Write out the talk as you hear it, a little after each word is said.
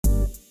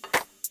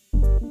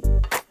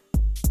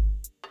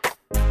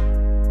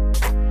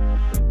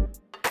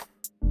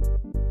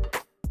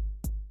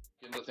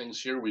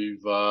things here.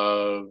 We've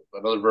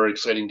another very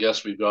exciting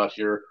guest we've got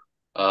here,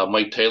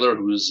 Mike Taylor,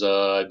 who's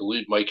I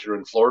believe Mike, you're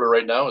in Florida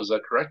right now. Is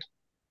that correct?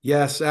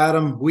 Yes,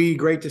 Adam,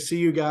 great to see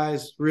you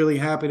guys. Really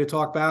happy to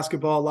talk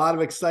basketball. A lot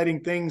of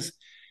exciting things,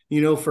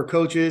 for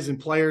coaches and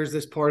players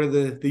this part of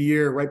the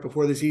year right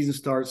before the season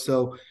starts.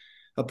 So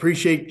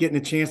appreciate getting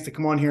a chance to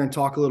come on here and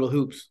talk a little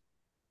hoops.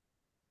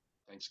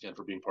 Thanks again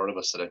for being part of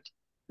us today.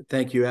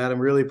 Thank you, Adam.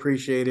 Really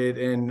appreciate it.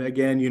 And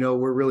again,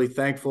 we're really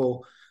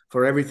thankful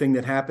for everything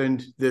that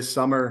happened this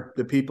summer.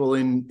 The people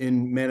in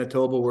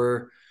Manitoba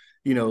were,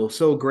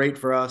 so great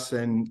for us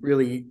and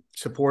really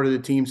supported the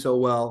team so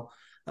well.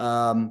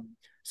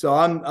 So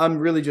I'm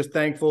really just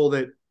thankful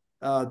that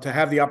to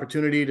have the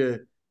opportunity to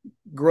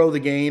grow the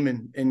game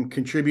and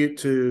contribute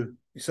to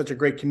such a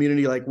great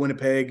community like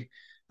Winnipeg.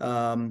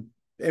 And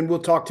we'll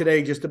talk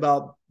today just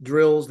about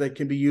drills that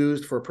can be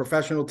used for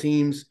professional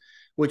teams,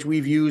 which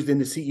we've used in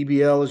the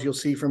CEBL, as you'll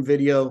see from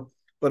video,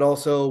 but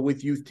also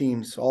with youth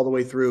teams all the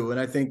way through. And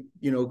I think,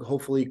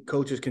 hopefully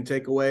coaches can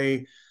take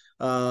away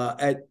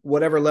at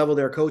whatever level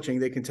they're coaching,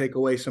 they can take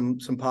away some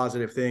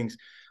positive things.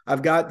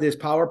 I've got this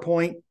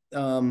PowerPoint,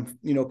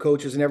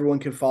 coaches and everyone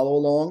can follow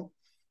along.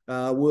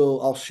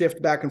 I'll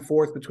shift back and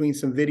forth between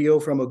some video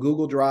from a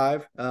Google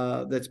Drive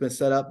that's been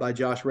set up by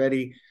Josh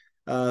Reddy.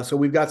 So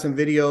we've got some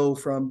video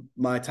from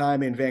my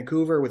time in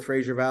Vancouver with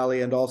Fraser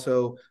Valley and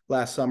also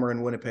last summer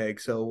in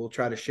Winnipeg. So we'll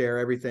try to share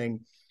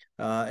everything.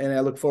 And I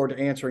look forward to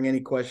answering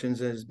any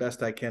questions as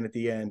best I can at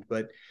the end.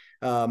 But,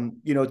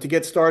 to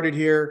get started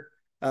here,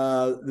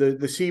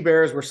 the Sea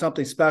Bears were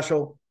something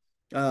special.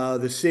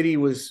 The city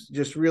was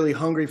just really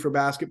hungry for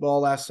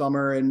basketball last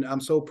summer, and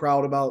I'm so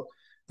proud about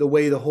the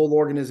way the whole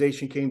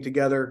organization came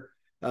together.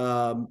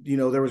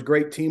 There was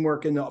great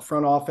teamwork in the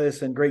front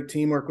office and great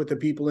teamwork with the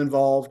people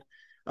involved.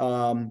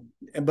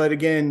 But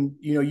again,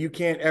 you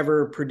can't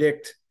ever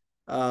predict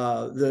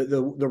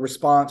the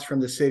response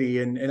from the city,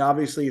 and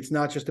obviously it's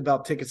not just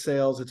about ticket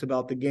sales; it's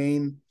about the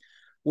game.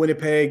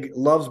 Winnipeg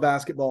loves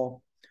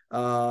basketball.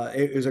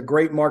 It is a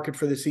great market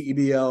for the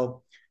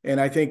CEBL,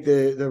 and I think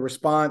the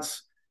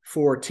response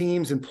for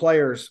teams and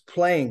players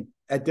playing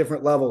at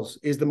different levels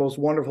is the most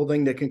wonderful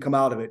thing that can come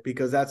out of it,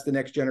 because that's the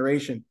next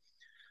generation.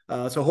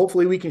 So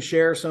hopefully we can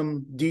share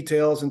some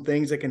details and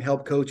things that can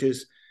help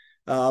coaches.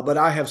 But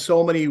I have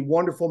so many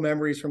wonderful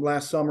memories from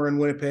last summer in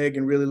Winnipeg,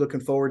 and really looking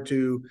forward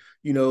to,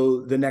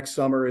 the next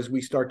summer as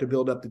we start to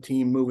build up the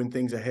team, moving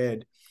things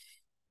ahead.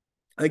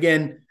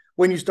 Again,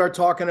 when you start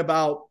talking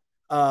about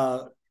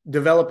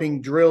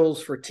developing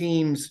drills for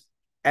teams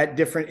at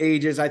different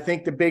ages, I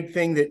think the big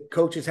thing that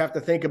coaches have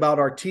to think about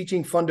are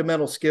teaching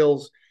fundamental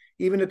skills.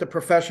 Even at the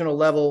professional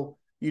level,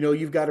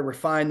 you've got to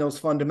refine those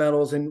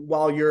fundamentals. And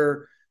while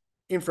your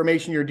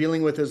information you're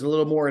dealing with is a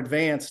little more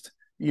advanced,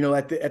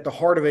 at the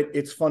heart of it,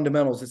 it's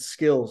fundamentals, it's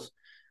skills.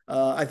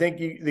 I think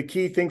the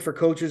key thing for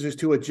coaches is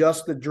to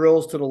adjust the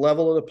drills to the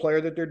level of the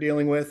player that they're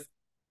dealing with,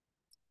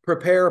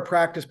 prepare a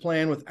practice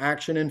plan with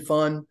action and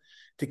fun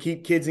to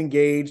keep kids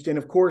engaged. And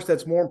of course,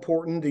 that's more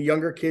important, the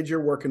younger kids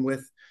you're working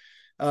with.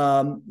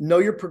 Know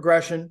your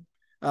progression.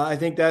 I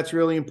think that's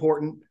really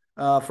important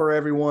for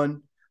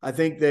everyone. I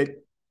think that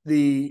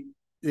the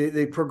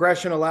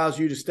progression allows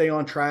you to stay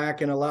on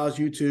track and allows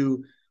you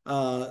to,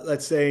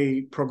 let's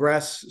say,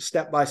 progress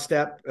step by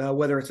step,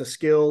 whether it's a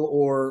skill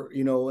or,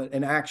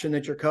 an action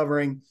that you're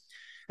covering.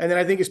 And then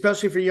I think,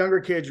 especially for younger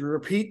kids,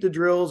 repeat the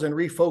drills and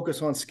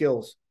refocus on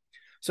skills.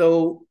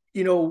 So,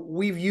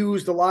 we've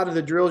used a lot of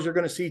the drills you're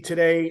going to see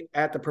today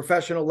at the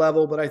professional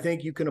level, but I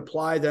think you can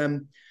apply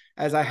them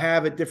as I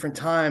have at different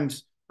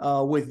times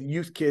with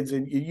youth kids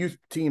and youth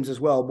teams as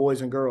well,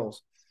 boys and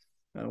girls.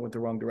 I went the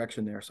wrong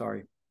direction there.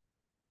 Sorry.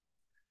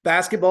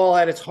 Basketball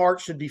at its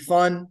heart should be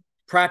fun.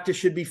 Practice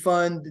should be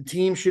fun. The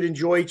team should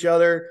enjoy each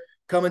other,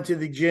 coming to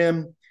the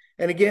gym.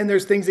 And again,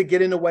 there's things that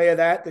get in the way of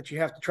that you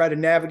have to try to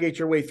navigate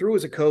your way through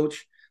as a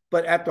coach.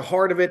 But at the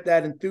heart of it,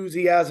 that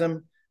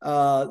enthusiasm,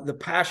 the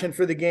passion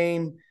for the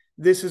game,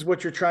 this is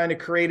what you're trying to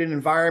create, an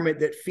environment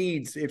that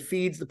feeds. It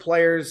feeds the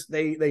players.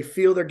 They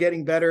feel they're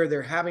getting better.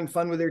 They're having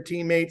fun with their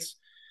teammates.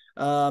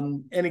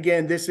 And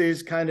again, this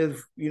is kind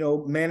of,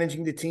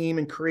 managing the team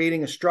and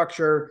creating a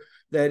structure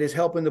that is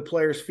helping the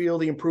players feel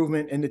the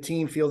improvement and the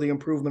team feel the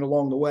improvement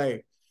along the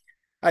way.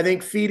 I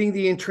think feeding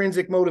the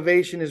intrinsic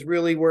motivation is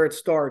really where it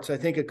starts. I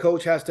think a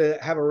coach has to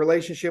have a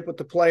relationship with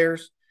the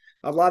players.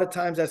 A lot of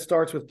times that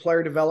starts with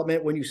player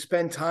development. When you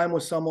spend time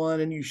with someone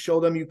and you show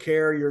them you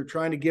care, you're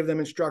trying to give them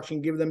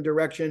instruction, give them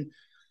direction.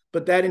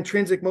 But that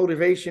intrinsic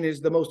motivation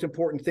is the most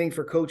important thing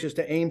for coaches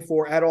to aim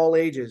for at all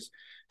ages,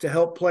 to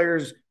help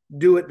players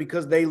do it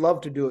because they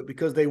love to do it,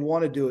 because they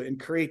want to do it, and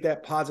create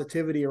that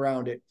positivity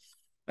around it.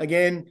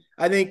 Again,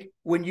 I think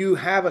when you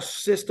have a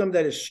system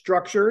that is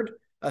structured,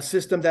 a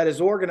system that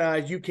is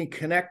organized, you can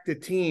connect the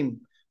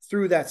team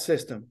through that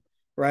system,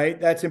 right?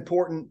 That's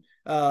important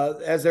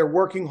as they're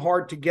working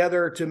hard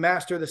together to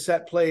master the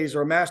set plays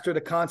or master the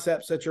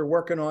concepts that you're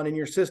working on in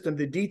your system,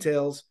 the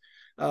details,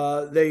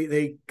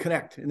 they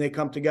connect and they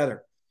come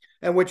together.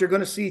 And what you're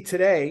going to see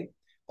today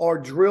are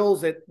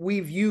drills that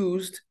we've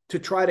used to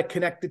try to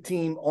connect the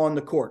team on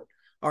the court.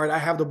 all right, I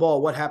have the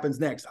ball. What happens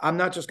next? I'm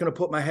not just going to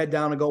put my head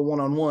down and go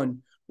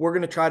one-on-one. We're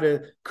going to try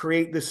to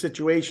create this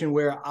situation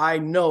where I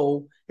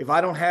know if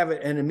I don't have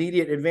an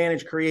immediate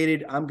advantage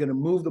created, I'm going to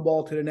move the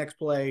ball to the next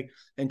play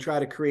and try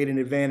to create an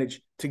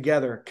advantage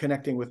together,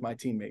 connecting with my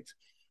teammates.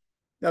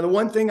 Now, the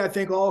one thing I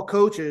think all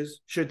coaches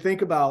should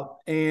think about,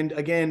 and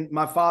again,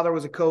 my father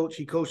was a coach.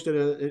 He coached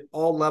at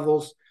all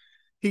levels.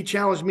 He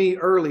challenged me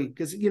early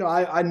because,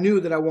 I knew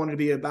that I wanted to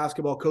be a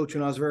basketball coach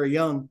when I was very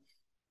young.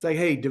 It's like,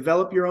 hey,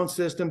 develop your own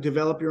system,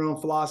 develop your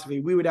own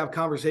philosophy. We would have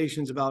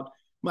conversations about,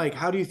 Mike,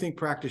 how do you think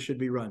practice should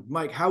be run?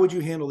 Mike, how would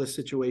you handle this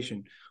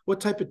situation? What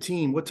type of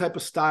team, what type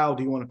of style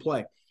do you want to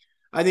play?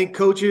 I think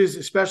coaches,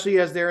 especially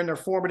as they're in their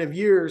formative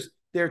years,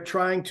 they're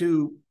trying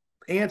to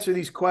answer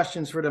these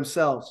questions for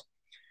themselves.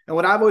 And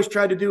what I've always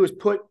tried to do is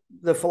put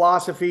the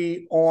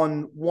philosophy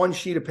on one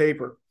sheet of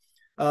paper.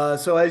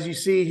 So as you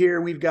see here,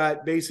 we've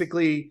got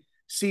basically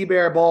Sea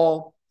Bear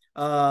ball.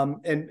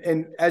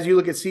 And as you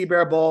look at Sea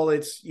Bear ball,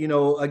 it's,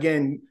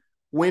 again,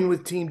 win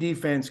with team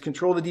defense,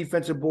 control the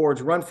defensive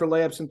boards, run for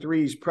layups and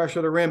threes,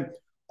 pressure the rim,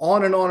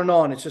 on and on and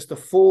on. It's just a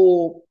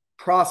full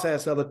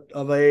process of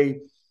a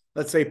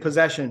let's say,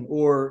 possession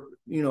or,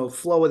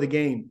 flow of the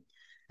game.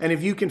 And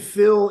if you can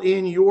fill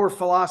in your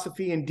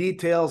philosophy and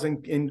details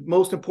and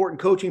most important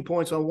coaching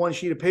points on one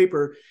sheet of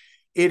paper,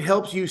 it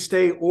helps you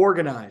stay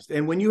organized.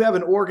 And when you have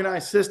an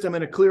organized system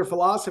and a clear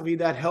philosophy,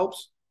 that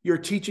helps your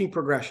teaching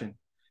progression.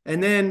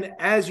 And then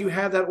as you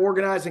have that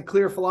organized and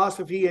clear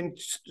philosophy and,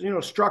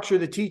 structure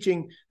the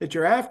teaching that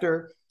you're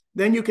after,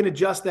 then you can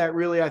adjust that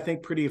really, I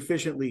think, pretty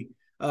efficiently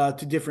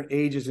to different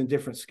ages and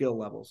different skill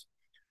levels.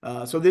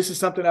 So this is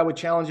something I would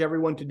challenge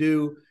everyone to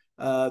do,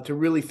 to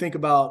really think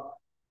about,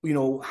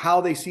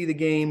 how they see the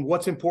game,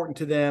 what's important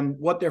to them,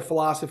 what their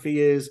philosophy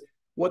is,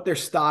 what their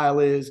style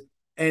is.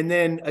 And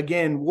then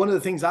again, one of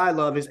the things I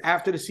love is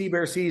after the Sea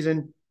Bear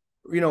season,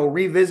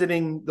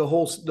 revisiting the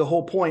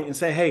whole point and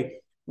say, hey,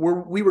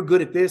 we were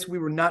good at this. We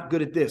were not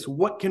good at this.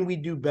 What can we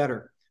do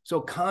better?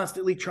 So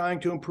constantly trying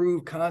to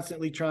improve,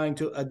 constantly trying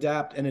to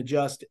adapt and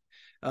adjust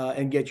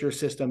and get your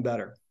system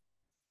better.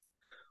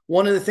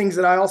 One of the things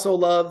that I also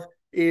love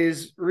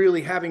is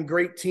really having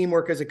great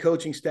teamwork as a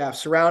coaching staff,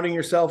 surrounding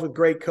yourself with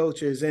great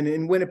coaches. And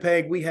in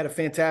Winnipeg, we had a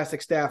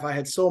fantastic staff. I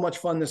had so much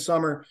fun this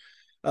summer.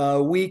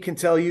 We can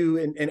tell you,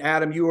 and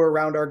Adam, you were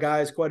around our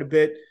guys quite a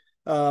bit.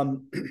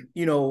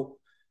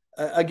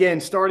 Again,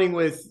 starting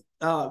with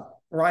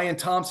Ryan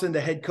Thompson, the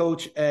head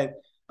coach at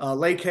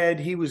Lakehead,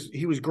 he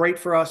was great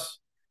for us.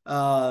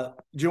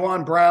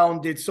 Juwan Brown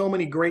did so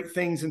many great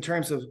things in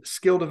terms of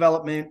skill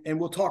development, and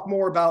we'll talk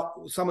more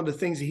about some of the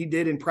things that he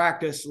did in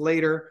practice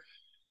later.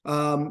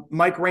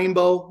 Mike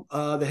Rainbow,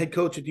 the head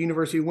coach at the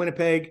University of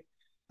Winnipeg.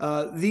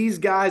 These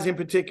guys in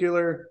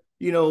particular,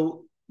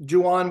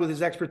 Juwan with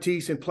his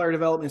expertise in player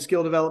development,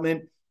 skill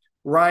development,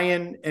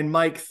 Ryan and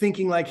Mike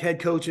thinking like head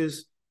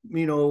coaches.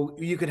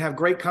 You could have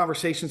great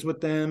conversations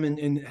with them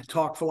and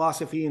talk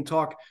philosophy and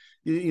talk,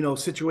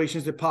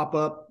 situations that pop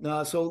up.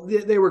 So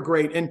they were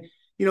great. And,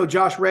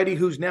 Josh Reddy,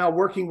 who's now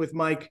working with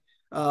Mike,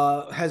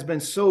 has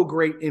been so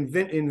great in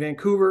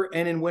Vancouver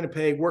and in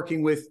Winnipeg,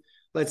 working with,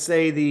 let's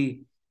say,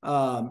 the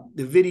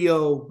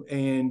video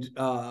and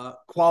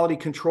quality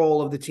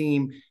control of the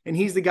team. And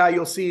he's the guy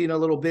you'll see in a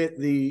little bit,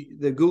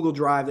 the Google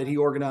Drive that he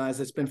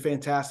organized. That's been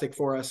fantastic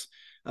for us.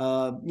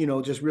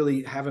 Just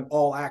really having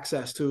all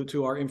access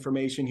to our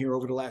information here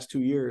over the last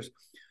 2 years.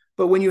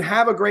 But when you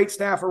have a great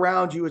staff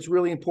around you, it's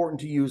really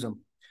important to use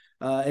them.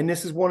 And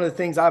this is one of the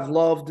things I've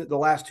loved the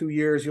last 2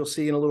 years. You'll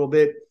see in a little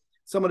bit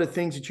some of the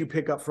things that you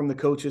pick up from the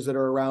coaches that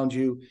are around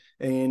you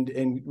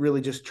and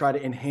really just try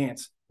to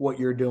enhance what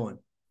you're doing.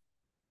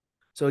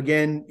 So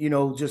again,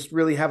 just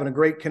really having a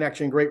great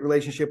connection, great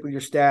relationship with your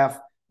staff,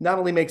 not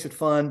only makes it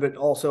fun, but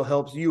also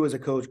helps you as a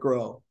coach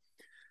grow.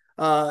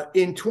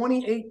 In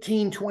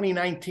 2018,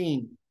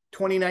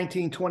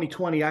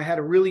 2020, I had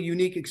a really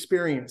unique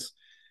experience.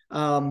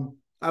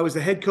 I was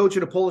the head coach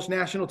of the Polish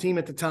national team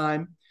at the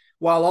time,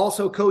 while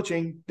also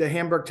coaching the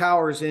Hamburg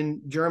Towers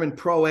in German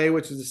Pro A,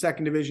 which is the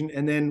second division.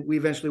 And then we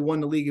eventually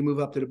won the league and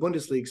moved up to the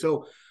Bundesliga.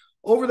 So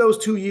over those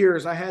 2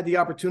 years, I had the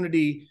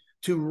opportunity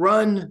to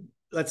run,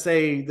 let's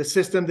say, the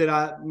system that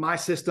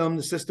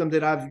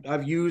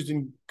I've used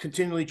and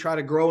continually try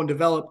to grow and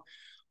develop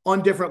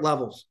on different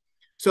levels.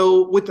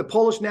 So with the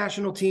Polish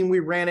national team, we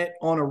ran it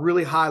on a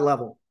really high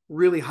level,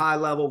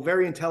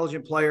 very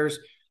intelligent players.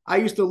 I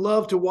used to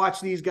love to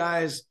watch these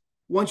guys.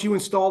 Once you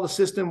install the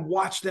system,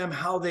 watch them,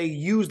 how they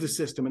use the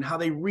system and how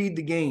they read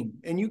the game.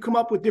 And you come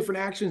up with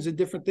different actions and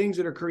different things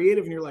that are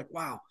creative. And you're like,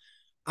 wow,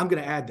 I'm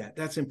going to add that.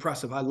 That's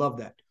impressive. I love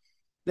that.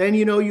 Then,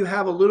 you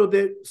have a little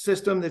bit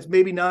system that's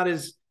maybe not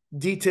as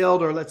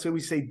detailed, or let's say we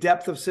say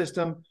depth of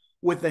system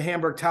with the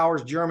Hamburg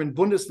Towers German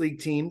Bundesliga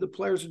team. The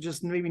players are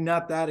just maybe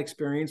not that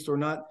experienced or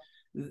not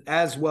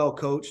as well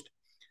coached.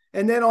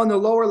 And then on the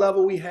lower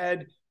level, we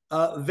had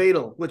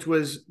Vedel, which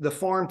was the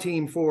farm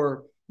team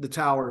for the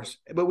Towers.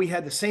 But we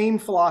had the same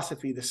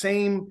philosophy, the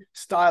same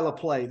style of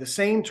play, the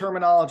same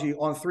terminology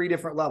on 3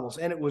 different levels.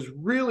 And it was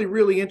really,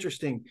 really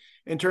interesting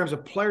in terms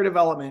of player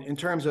development, in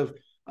terms of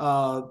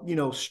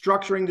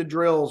structuring the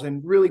drills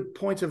and really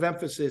points of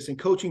emphasis and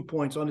coaching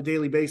points on a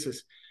daily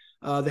basis.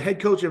 The head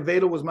coach of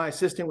Vadel was my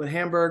assistant with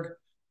Hamburg.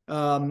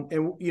 And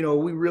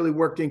we really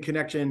worked in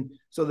connection,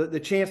 so that the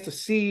chance to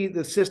see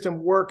the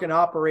system work and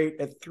operate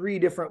at 3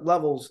 different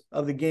levels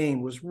of the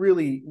game was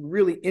really,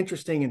 really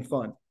interesting and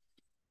fun.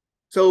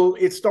 So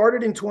it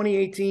started in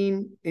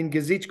 2018 in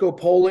Giżycko,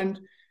 Poland.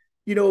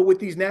 With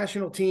these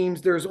national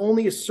teams, there's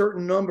only a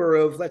certain number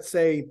of, let's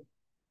say,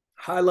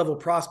 high-level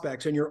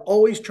prospects, and you're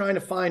always trying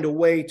to find a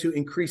way to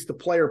increase the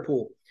player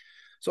pool.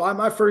 So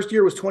my first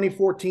year was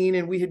 2014,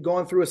 and we had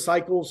gone through a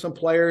cycle of some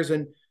players,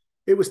 and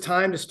it was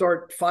time to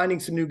start finding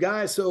some new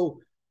guys.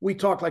 So we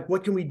talked like,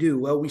 what can we do?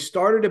 Well, we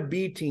started a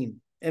B team,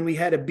 and we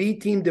had a B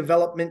team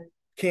development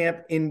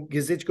camp in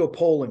Giżycko,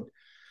 Poland.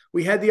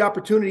 We had the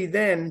opportunity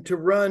then to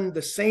run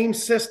the same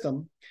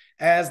system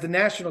as the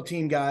national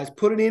team guys,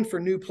 put it in for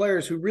new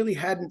players who really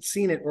hadn't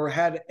seen it or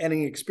had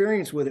any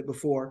experience with it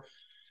before.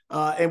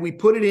 And we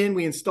put it in,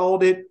 we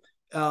installed it,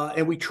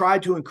 and we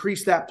tried to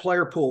increase that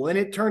player pool. And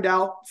it turned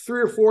out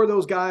 3 or 4 of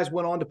those guys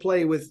went on to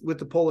play with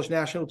the Polish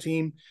national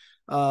team.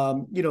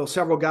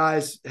 Several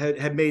guys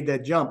had made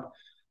that jump.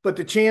 But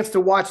the chance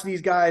to watch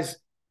these guys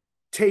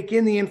take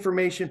in the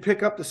information,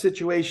 pick up the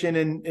situation,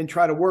 and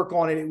try to work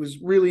on it, it was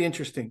really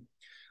interesting.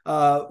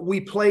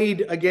 We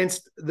played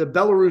against the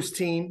Belarus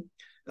team,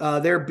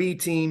 their B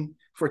team,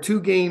 for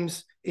 2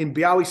 games in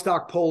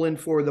Białystok,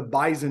 Poland, for the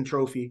Bison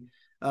Trophy.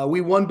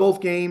 We won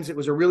both games. It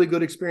was a really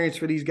good experience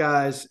for these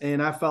guys,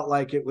 and I felt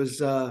like it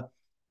was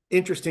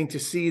interesting to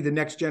see the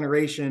next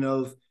generation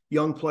of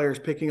young players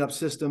picking up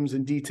systems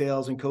and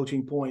details and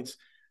coaching points.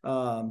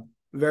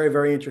 Very,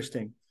 very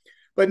interesting.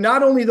 But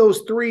not only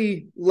those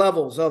 3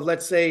 levels of,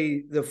 let's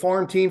say, the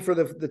farm team for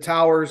the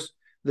Towers,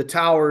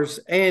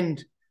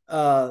 and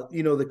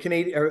the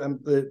Canadian or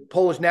the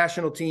Polish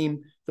national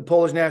team, the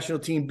Polish national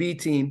team B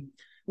team.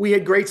 We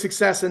had great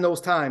success in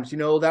those times.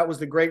 That was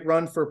the great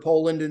run for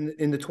Poland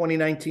in the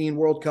 2019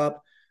 World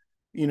Cup.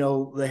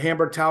 The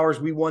Hamburg Towers,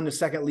 we won the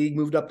second league,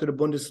 moved up to the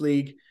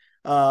Bundesliga.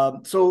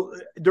 So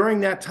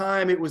during that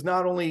time, it was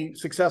not only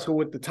successful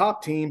with the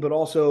top team, but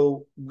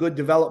also good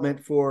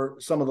development for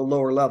some of the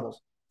lower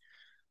levels.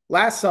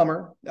 Last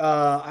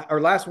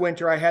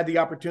winter, I had the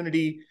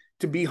opportunity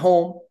to be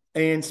home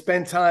and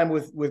spend time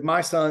with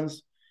my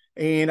sons,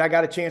 and I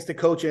got a chance to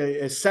coach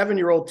a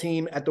 7-year-old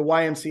team at the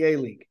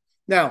YMCA League.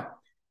 Now,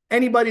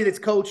 anybody that's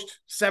coached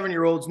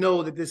 7-year-olds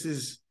know that this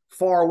is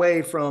far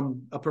away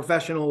from a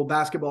professional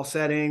basketball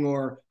setting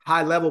or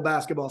high-level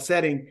basketball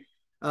setting,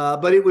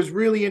 but it was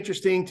really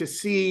interesting to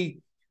see,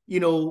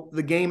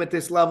 the game at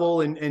this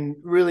level and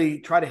really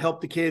try to help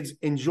the kids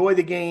enjoy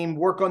the game,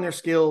 work on their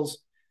skills,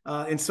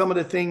 and some of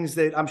the things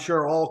that I'm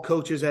sure all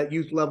coaches at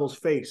youth levels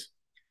face.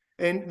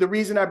 And the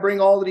reason I bring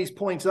all of these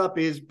points up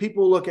is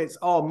people look at,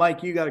 oh,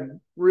 Mike, you got a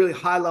really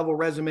high-level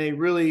resume,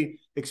 really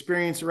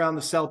experience around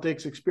the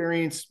Celtics,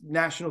 experience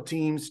national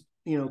teams,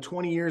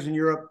 20 years in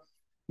Europe,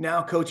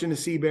 now coaching the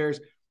Sea Bears.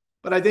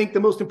 But I think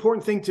the most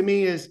important thing to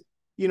me is,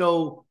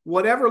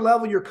 whatever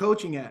level you're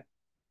coaching at,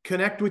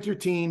 connect with your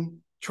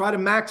team, try to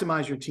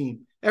maximize your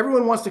team.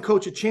 Everyone wants to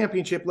coach a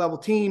championship level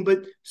team,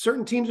 but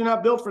certain teams are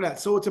not built for that.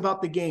 So it's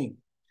about the game.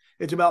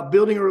 It's about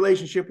building a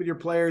relationship with your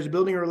players,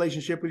 building a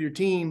relationship with your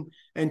team,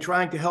 and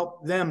trying to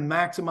help them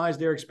maximize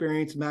their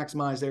experience,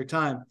 maximize their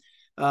time.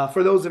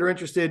 For those that are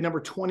interested, number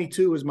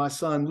 22 is my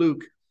son,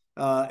 Luke.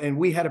 And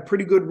we had a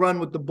pretty good run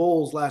with the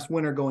Bulls last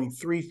winter, going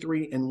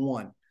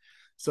 3-3-1.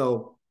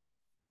 So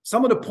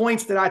some of the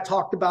points that I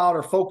talked about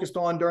or focused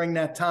on during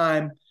that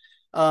time,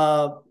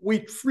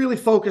 we really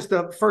focused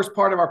the first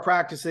part of our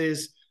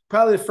practices,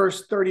 probably the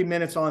first 30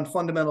 minutes, on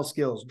fundamental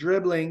skills: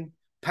 dribbling,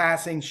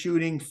 passing,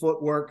 shooting,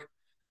 footwork.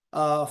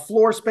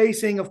 Floor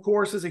spacing, of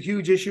course, is a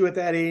huge issue at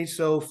that age.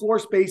 So floor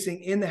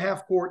spacing in the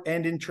half court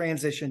and in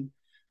transition.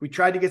 We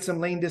tried to get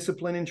some lane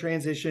discipline in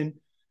transition,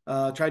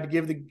 tried to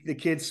give the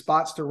kids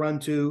spots to run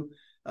to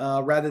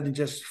rather than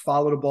just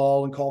follow the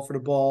ball and call for the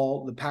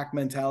ball, the pack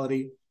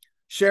mentality.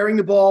 Sharing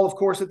the ball, of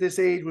course, at this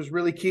age was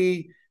really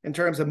key in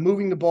terms of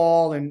moving the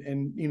ball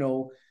and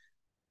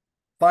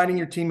finding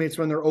your teammates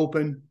when they're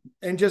open,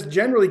 and just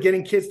generally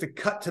getting kids to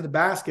cut to the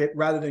basket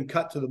rather than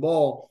cut to the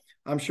ball.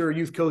 I'm sure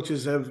youth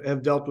coaches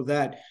have dealt with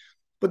that.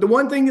 But the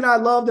one thing that I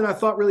loved and I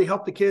thought really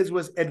helped the kids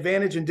was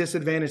advantage and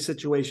disadvantage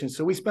situations.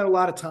 So we spent a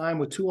lot of time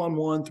with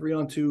 2-on-1,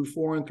 3-on-2,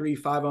 4-on-3,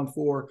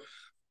 5-on-4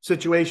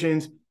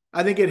 situations.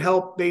 I think it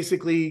helped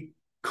basically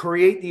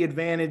create the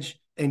advantage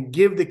and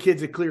give the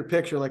kids a clear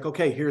picture, like,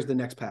 okay, here's the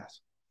next pass.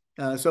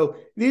 So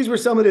these were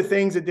some of the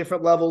things at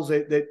different levels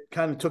that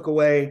kind of took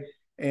away,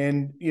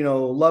 and,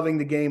 loving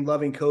the game,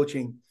 loving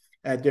coaching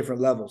at different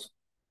levels.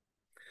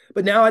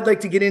 But now I'd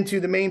like to get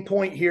into the main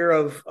point here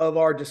of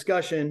our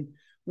discussion.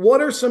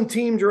 What are some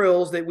team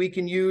drills that we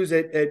can use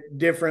at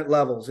different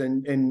levels?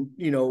 And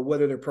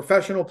whether they're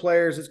professional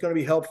players, it's going to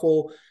be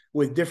helpful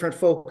with different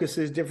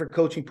focuses, different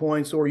coaching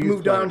points, or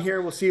move down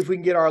here. We'll see if we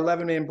can get our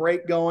 11-man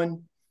break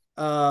going.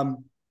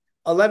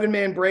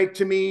 11-man break,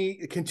 to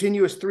me, a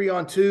continuous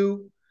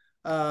 3-on-2.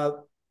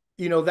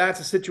 That's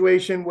a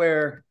situation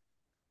where,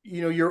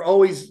 you're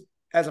always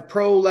as a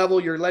pro level,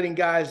 you're letting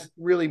guys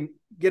really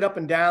get up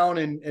and down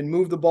and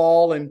move the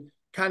ball and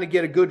kind of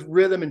get a good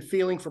rhythm and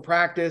feeling for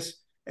practice.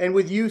 And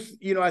with youth,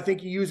 I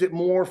think you use it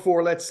more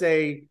for, let's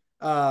say,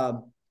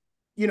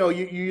 you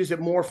use it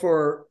more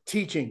for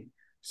teaching.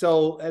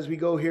 So as we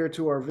go here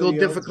to our video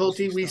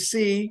difficulty, we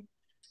see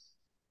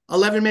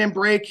 11-man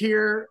break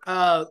here.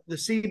 The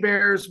Sea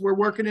Bears, we're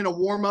working in a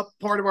warm-up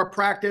part of our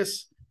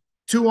practice.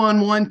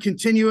 2-on-1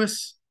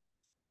 continuous.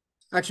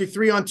 Actually,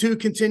 3-on-2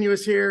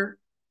 continuous here.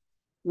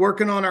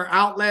 Working on our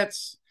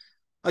outlets.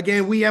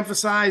 Again, we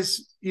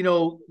emphasize,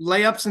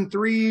 layups and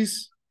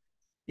threes.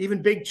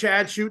 Even Big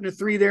Chad shooting a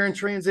 3 there in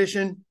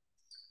transition.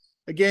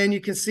 Again, you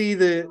can see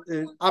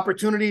the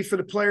opportunity for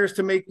the players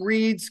to make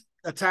reads,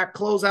 attack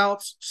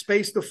closeouts,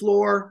 space the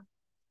floor,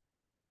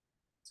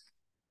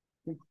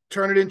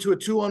 turn it into a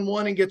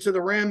 2-on-1 and get to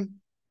the rim.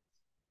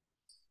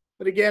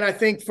 But again, I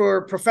think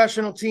for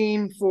professional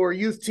team, for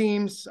youth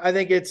teams, I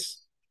think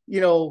it's,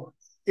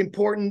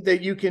 important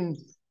that you can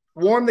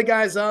warm the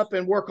guys up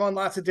and work on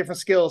lots of different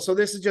skills. So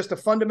this is just a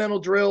fundamental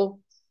drill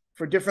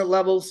for different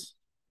levels.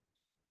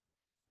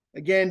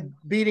 Again,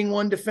 beating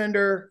one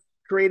defender,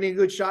 creating a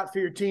good shot for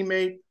your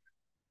teammate.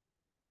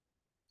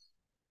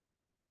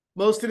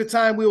 Most of the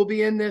time we will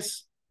be in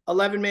this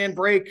 11-man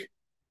break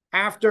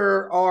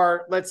after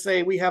our, let's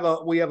say we have a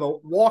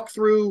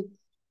walkthrough,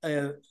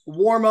 a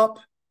warm-up,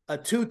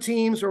 2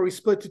 teams where we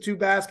split to 2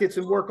 baskets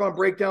and work on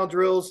breakdown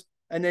drills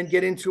and then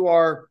get into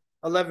our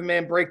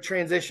 11-man break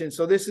transition.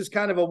 So this is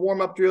kind of a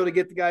warm-up drill to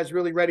get the guys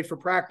really ready for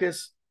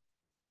practice.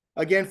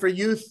 Again, for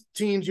youth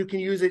teams, you can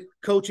use it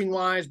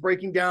coaching-wise,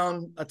 breaking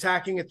down,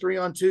 attacking a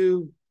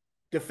 3-on-2,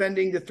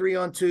 defending the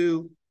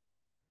 3-on-2,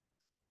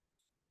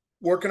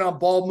 working on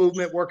ball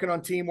movement, working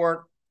on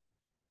teamwork.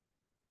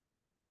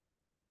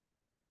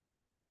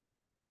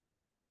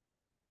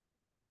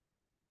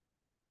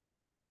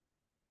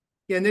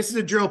 And this is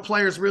a drill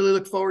players really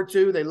look forward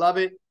to. They love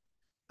it.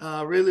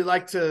 Really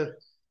like to,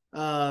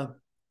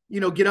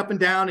 get up and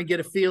down and get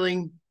a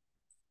feeling.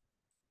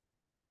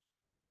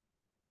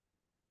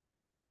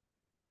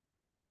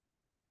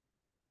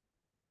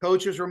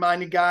 Coaches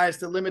reminding guys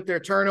to limit their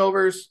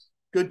turnovers,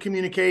 good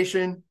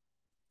communication.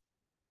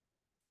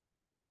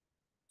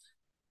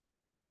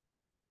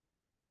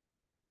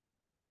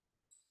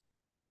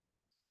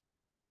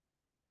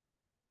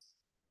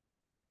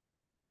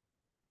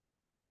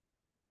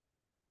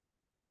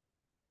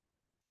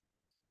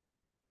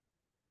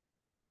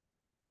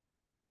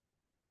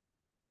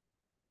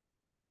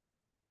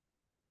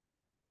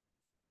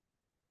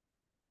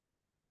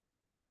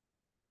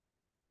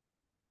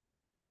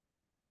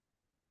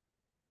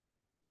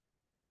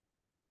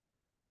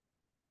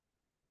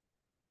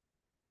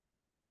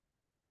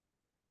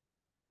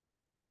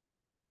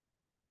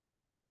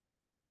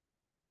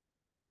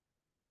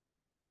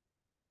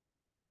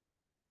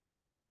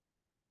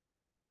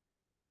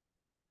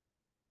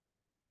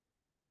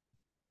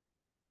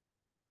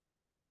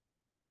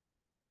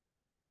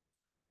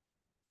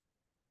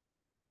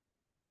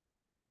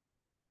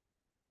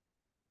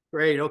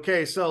 Great.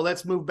 Okay, so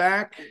let's move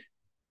back.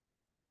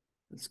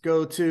 Let's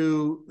go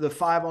to the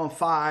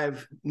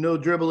 5-on-5, no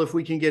dribble if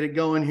we can get it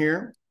going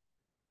here.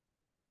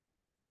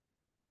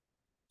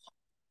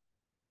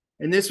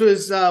 And this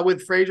was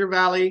with Fraser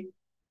Valley,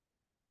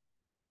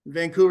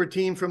 Vancouver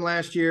team from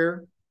last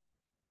year.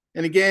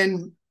 And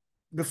again,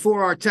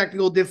 before our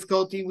technical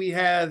difficulty, we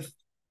have,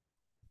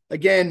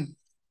 again,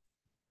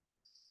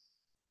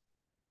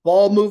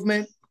 ball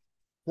movement,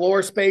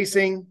 floor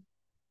spacing,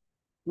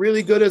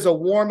 really good as a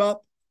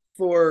warm-up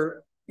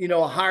for,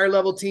 a higher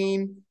level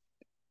team.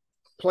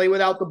 Play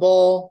without the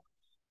ball,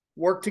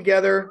 work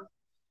together.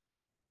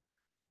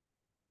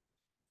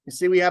 You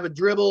see we have a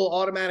dribble,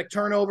 automatic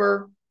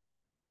turnover.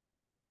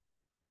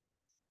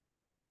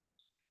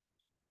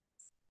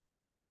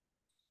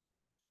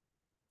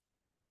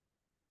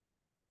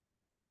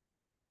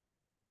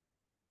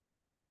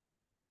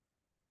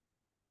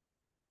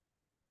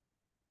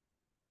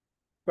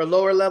 For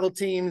lower level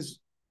teams,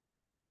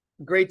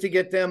 great to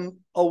get them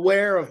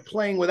aware of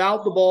playing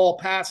without the ball,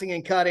 passing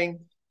and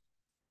cutting.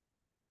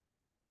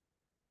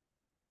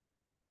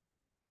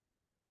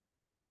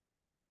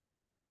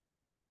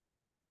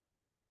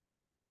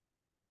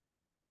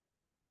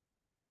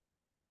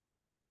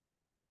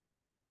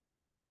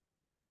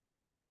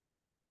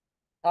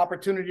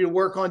 Opportunity to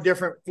work on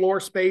different floor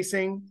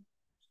spacing.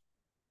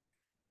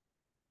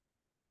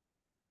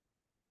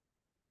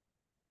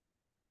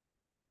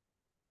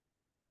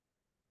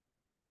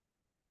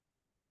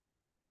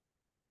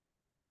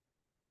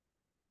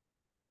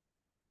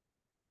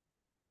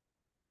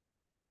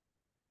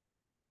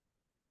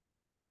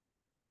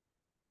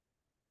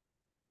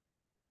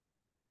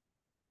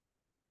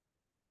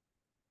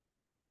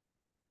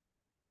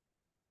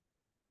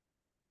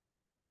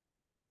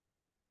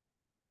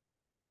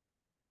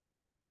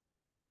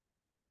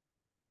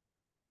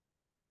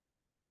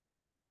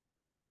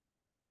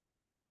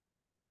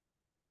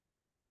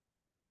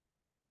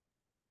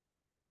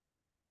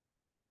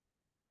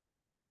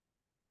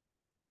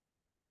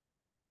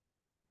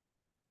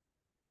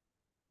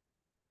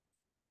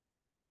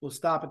 we'll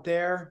stop it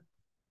there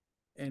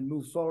and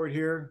move forward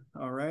here.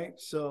 All right,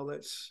 so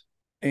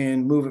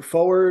and move it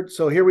forward.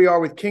 So here we are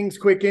with King's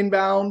Quick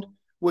Inbound,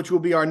 which will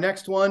be our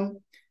next one.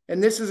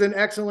 And this is an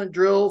excellent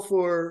drill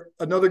for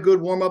another good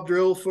warm-up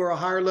drill for a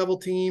higher level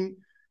team,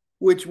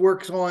 which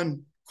works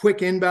on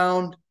quick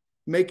inbound,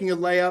 making a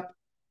layup,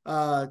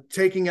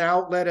 taking an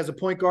outlet as a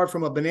point guard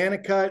from a banana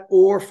cut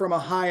or from a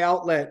high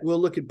outlet. We'll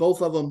look at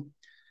both of them.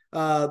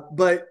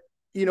 But,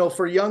 you know,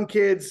 for young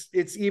kids,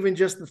 it's even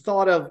just the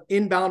thought of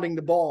inbounding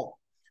the ball,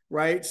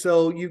 right?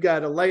 So you've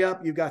got a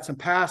layup, you've got some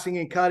passing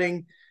and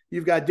cutting,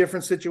 you've got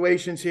different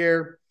situations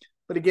here.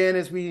 But again,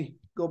 as we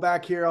go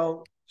back here,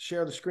 I'll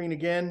share the screen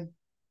again.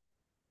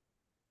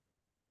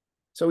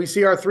 So we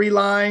see our 3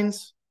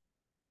 lines: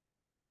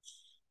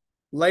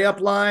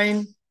 layup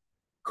line,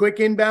 quick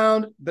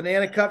inbound,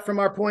 banana cut from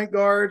our point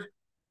guard,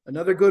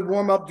 another good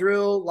warm-up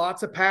drill,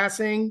 lots of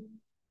passing,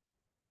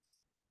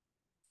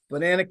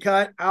 banana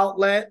cut,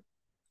 outlet,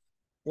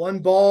 one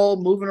ball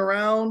moving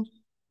around,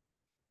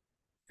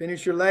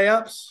 finish your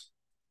layups.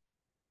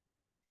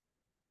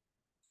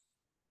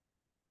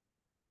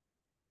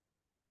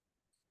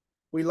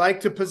 We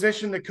like to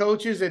position the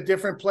coaches at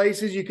different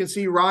places. You can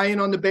see Ryan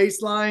on the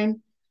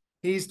baseline.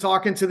 He's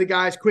talking to the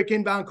guys, quick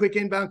inbound, quick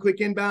inbound, quick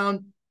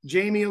inbound.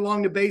 Jamie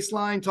along the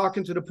baseline,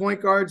 talking to the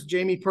point guards.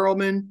 Jamie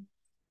Perlman,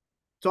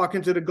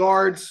 talking to the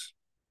guards.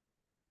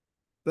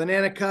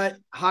 Banana cut,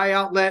 high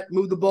outlet,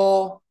 move the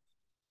ball.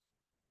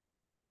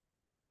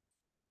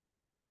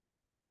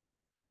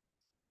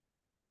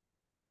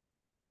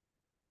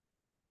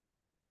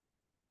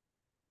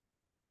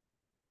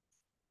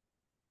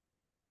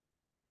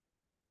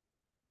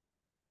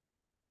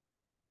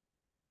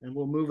 And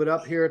we'll move it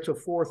up here to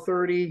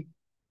 4:30.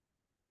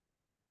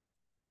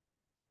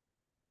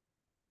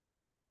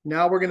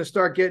 Now we're going to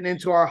start getting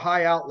into our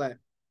high outlet.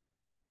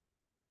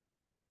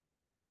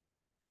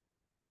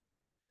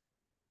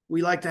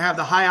 We like to have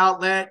the high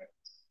outlet.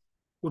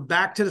 We're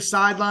back to the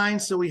sideline,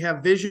 so we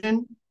have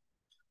vision.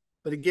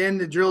 But again,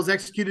 the drill is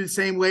executed the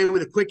same way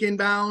with a quick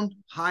inbound,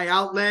 high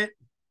outlet.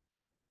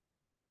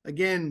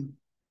 Again,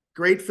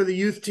 great for the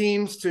youth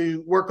teams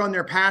to work on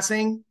their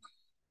passing.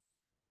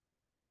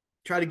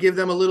 Try to give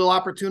them a little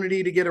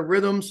opportunity to get a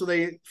rhythm so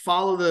they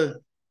follow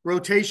the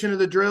rotation of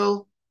the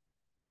drill.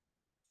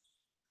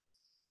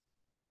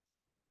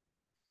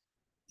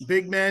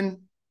 Big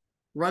men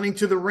running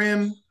to the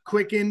rim,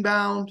 quick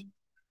inbound.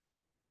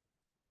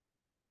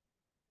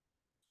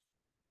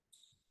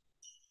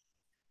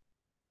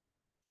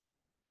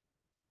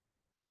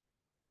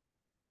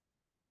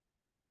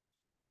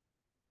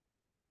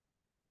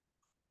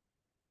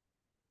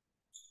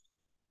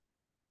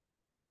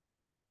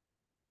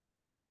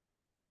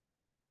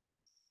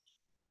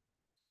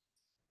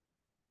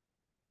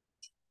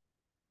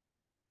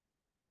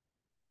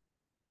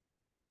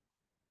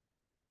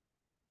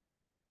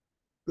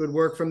 Good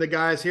work from the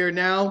guys here.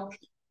 Now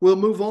we'll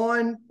move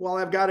on while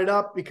I've got it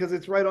up because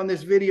it's right on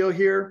this video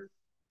here.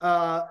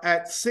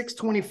 At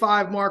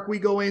 6:25 mark, we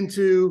go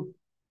into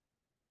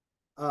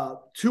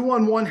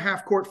 2-on-1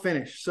 half court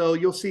finish. So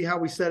you'll see how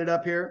we set it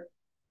up here.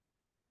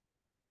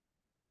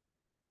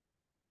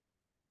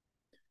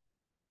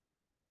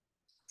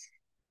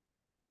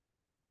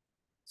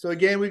 So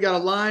again, we got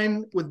a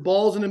line with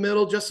balls in the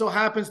middle. Just so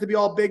happens to be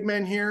all big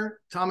men here.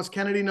 Thomas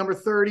Kennedy, number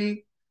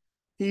 30.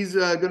 He's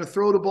going to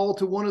throw the ball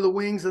to one of the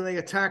wings and they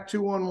attack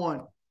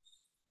 2-on-1.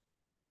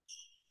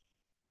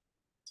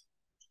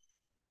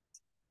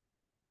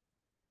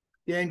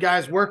 Again,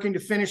 guys, working to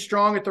finish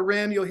strong at the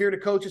rim. You'll hear the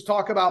coaches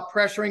talk about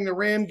pressuring the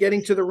rim,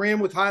 getting to the rim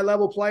with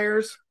high-level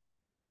players.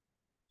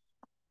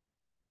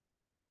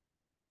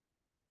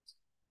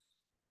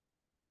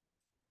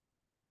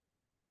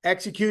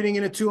 Executing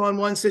in a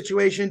 2-on-1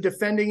 situation,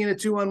 defending in a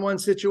 2-on-1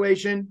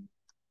 situation.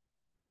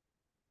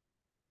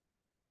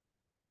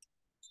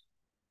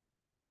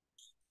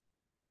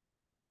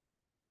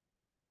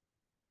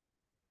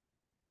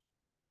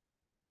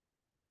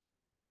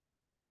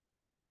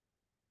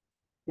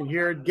 And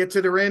here, get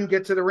to the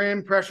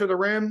rim, pressure the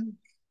rim.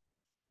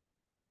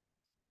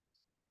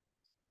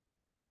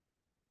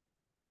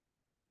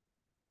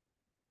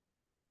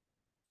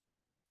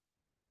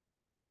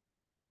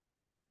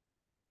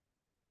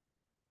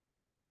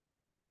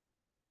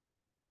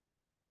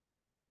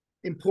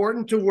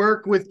 Important to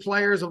work with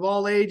players of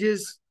all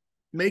ages,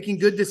 making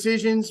good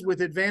decisions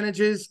with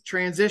advantages,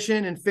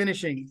 transition, and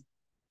finishing.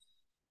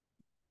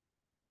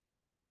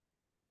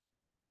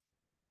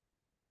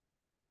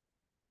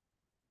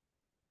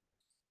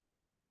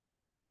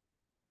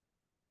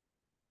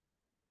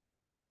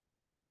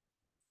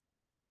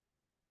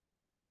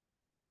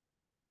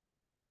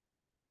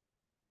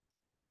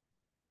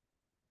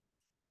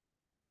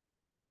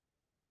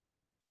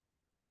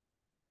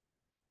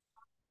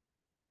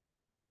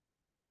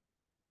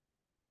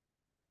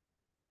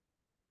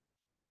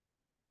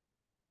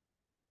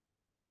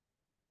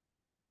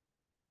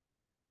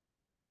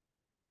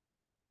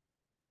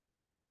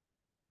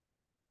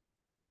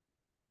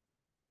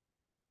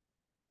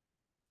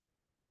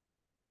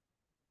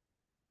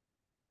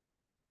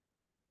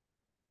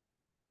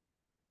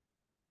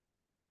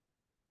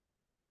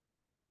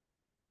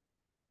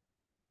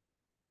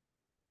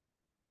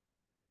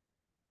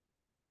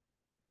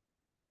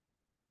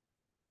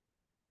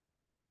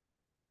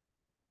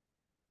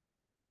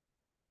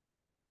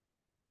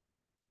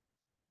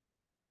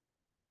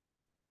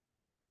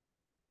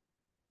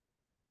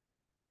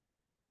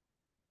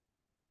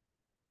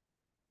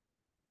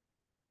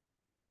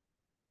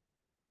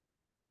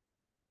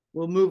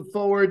 We'll move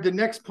forward. The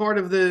next part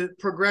of the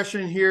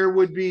progression here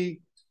would be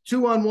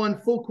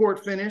 2-on-1 full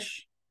court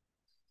finish.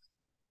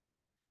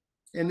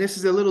 And this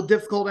is a little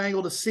difficult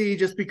angle to see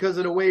just because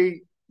of the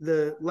way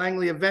the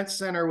Langley Event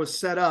Center was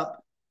set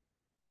up.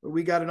 But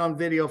we got it on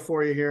video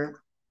for you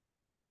here.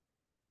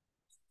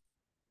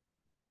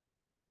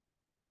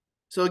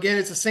 So again,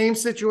 it's the same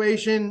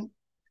situation.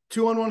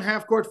 2-on-1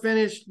 half court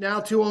finish.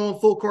 Now 2-on-1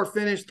 full court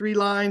finish. 3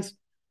 lines.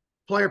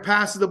 Player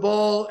passes the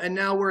ball, and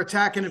now we're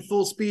attacking at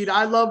full speed.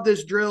 I love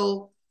this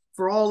drill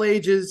for all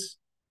ages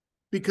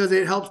because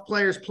it helps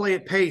players play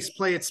at pace,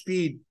 play at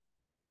speed.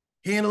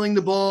 Handling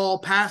the ball,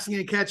 passing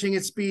and catching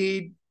at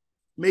speed,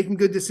 making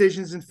good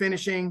decisions and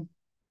finishing.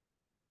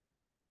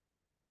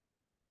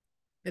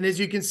 And as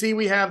you can see,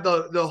 we have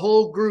the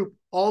whole group,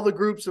 all the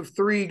groups of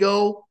 3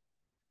 go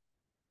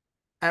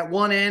at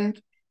one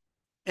end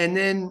and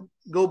then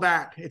go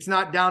back. It's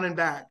not down and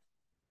back.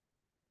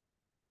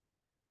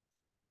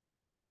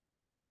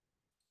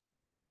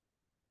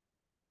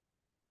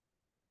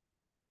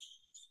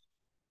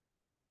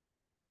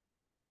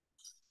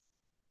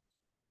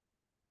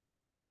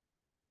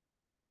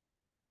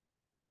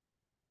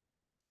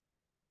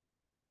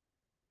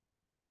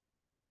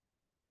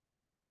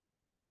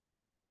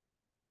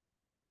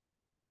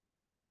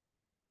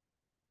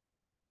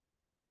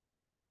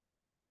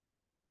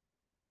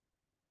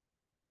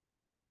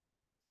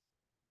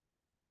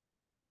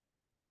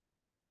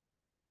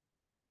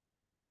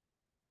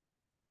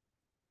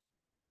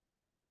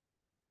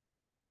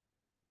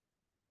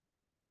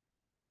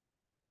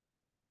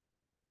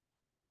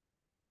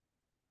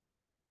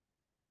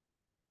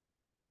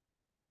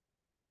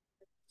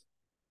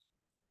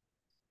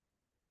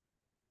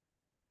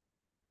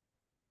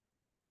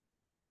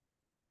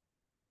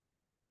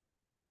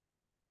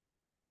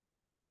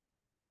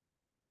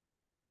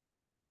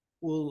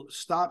 We'll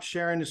stop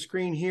sharing the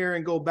screen here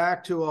and go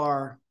back to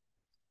our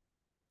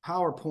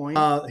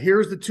PowerPoint.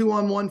 Here's the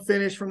 2-on-1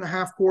 finish from the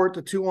half court,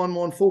 the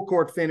 2-on-1 full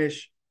court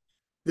finish.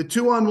 The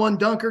 2-on-1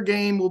 dunker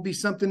game will be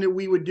something that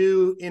we would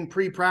do in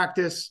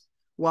pre-practice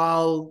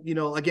while,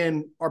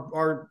 again,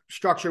 our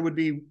structure would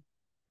be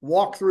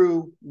walk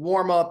through,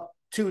 warm up,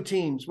 2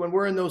 teams. When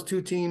we're in those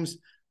 2 teams,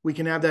 we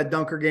can have that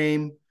dunker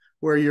game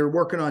where you're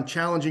working on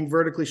challenging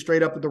vertically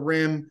straight up at the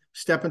rim,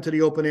 step into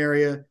the open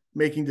area,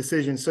 making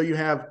decisions. So you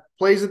have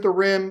plays at the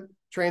rim,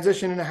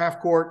 transition into half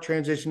court,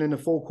 transition into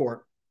full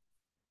court.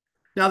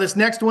 Now, this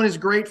next one is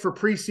great for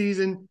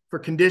preseason, for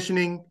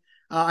conditioning.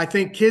 I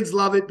think kids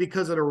love it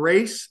because of the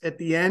race at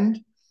the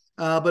end,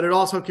 but it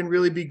also can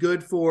really be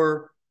good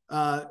for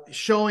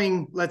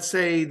showing, let's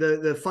say,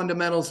 the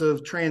fundamentals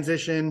of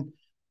transition,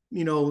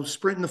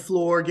 sprinting the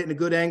floor, getting a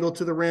good angle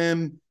to the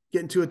rim,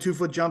 getting to a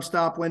 2-foot jump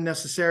stop when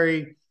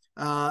necessary,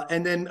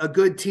 and then a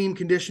good team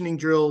conditioning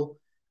drill,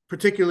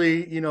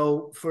 particularly,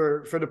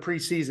 for the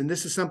preseason.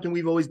 This is something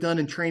we've always done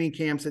in training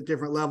camps at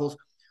different levels.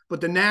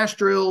 But the Nash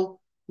drill,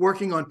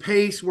 working on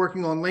pace,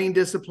 working on lane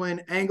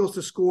discipline, angles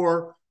to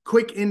score,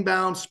 quick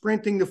inbound,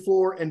 sprinting the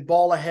floor, and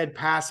ball ahead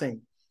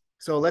passing.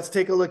 So let's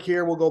take a look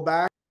here. We'll go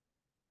back.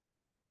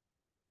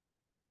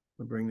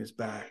 We'll bring this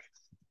back.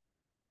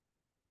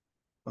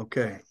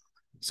 Okay.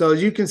 So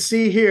as you can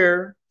see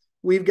here,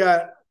 we've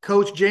got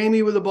Coach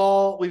Jamie with the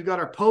ball. We've got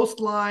our post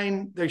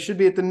line. They should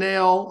be at the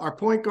nail. Our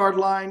point guard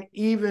line,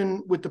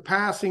 even with the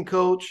passing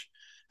coach.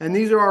 And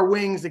these are our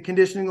wings, the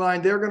conditioning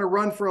line. They're going to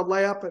run for a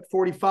layup at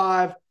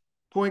 45.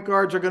 Point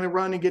guards are going to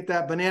run and get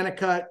that banana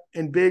cut,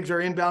 and bigs are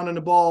inbounding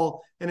the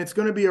ball. And it's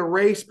going to be a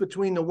race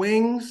between the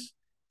wings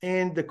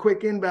and the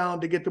quick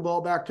inbound to get the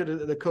ball back to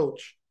the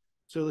coach.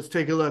 So let's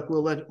take a look.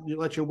 We'll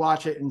let you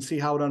watch it and see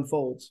how it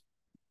unfolds.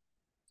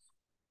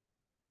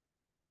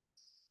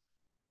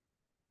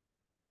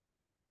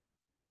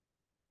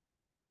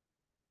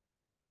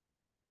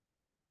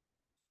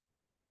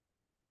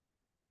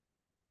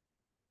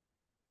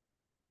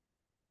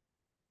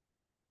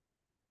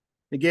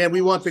 Again,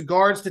 we want the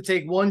guards to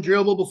take 1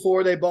 dribble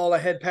before they ball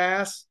ahead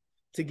pass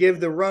to give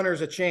the runners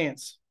a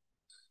chance.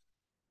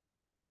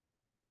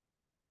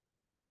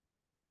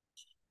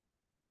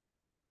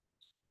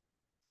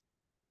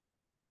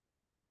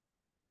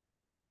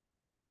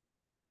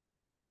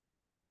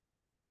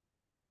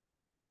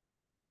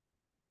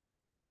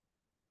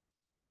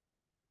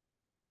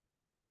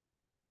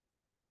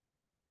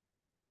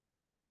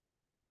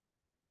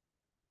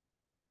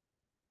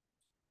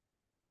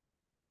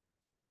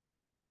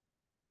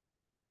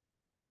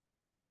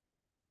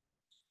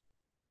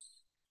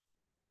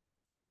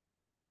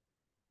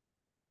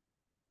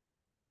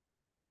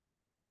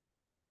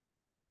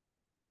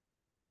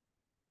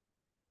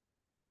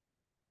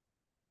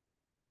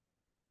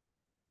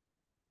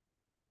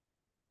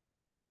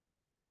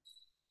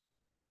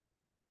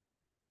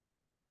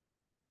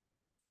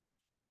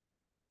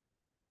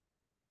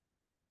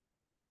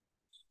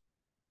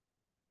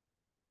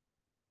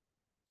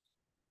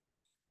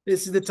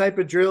 This is the type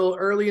of drill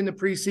early in the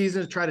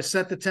preseason to try to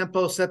set the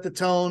tempo, set the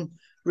tone,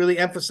 really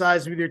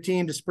emphasize with your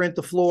team to sprint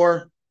the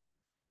floor.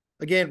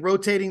 Again,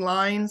 rotating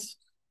lines.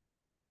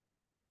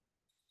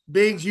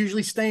 Bigs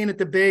usually staying at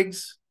the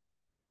bigs.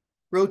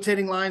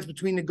 rotating lines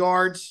between the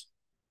guards.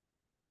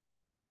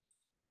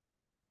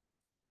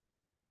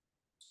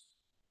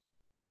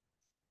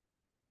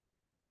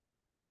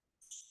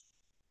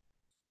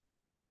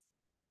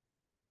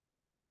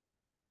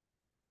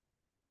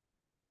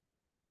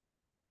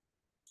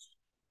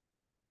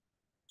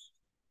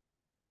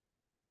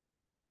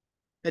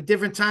 At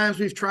different times,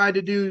 we've tried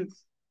to do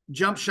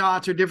jump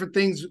shots or different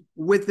things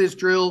with this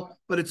drill,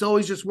 but it's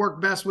always just worked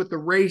best with the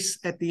race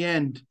at the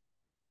end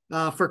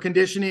for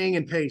conditioning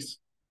and pace.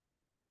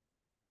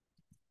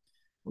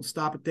 We'll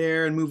stop it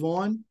there and move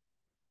on.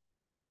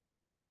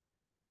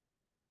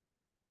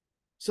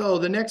 So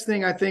the next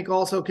thing I think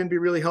also can be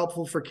really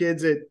helpful for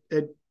kids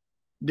at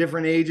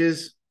different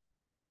ages.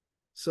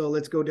 So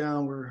let's go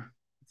down.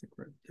 I think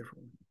we're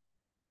different.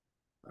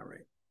 All right.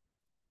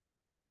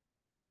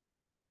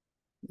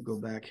 We'll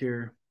go back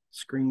here.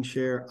 Screen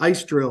share.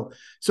 Ice drill.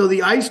 So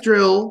the ice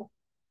drill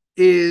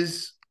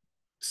is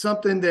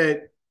something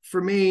that,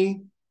 for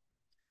me,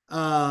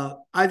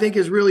 I think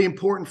is really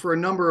important for a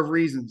number of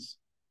reasons.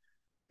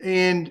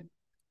 And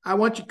I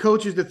want you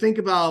coaches to think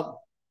about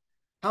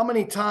how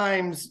many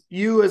times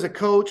you as a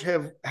coach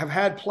have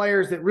had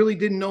players that really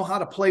didn't know how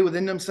to play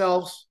within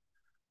themselves.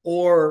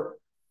 Or,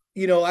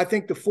 I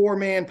think the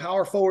 4-man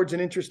power forward's an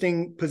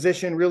interesting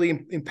position, really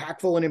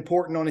impactful and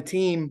important on a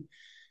team.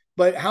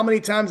 But how many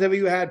times have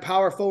you had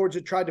power forwards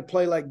that tried to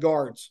play like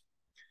guards?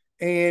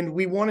 And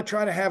we want to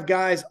try to have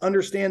guys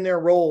understand their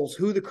roles,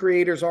 who the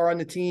creators are on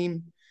the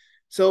team.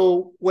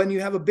 So when you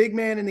have a big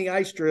man in the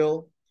ice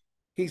drill,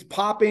 he's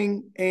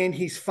popping and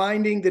he's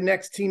finding the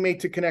next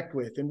teammate to connect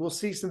with. And we'll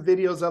see some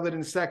videos of it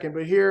in a second.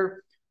 But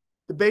here,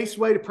 the base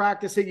way to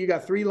practice it, you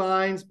got 3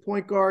 lines,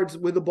 point guards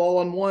with the ball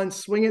on one,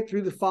 swing it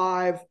through the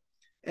 5,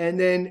 and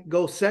then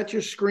go set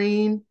your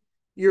screen.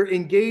 You're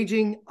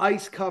engaging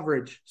ice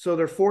coverage. So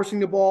they're forcing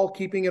the ball,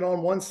 keeping it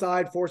on one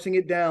side, forcing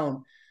it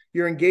down.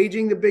 You're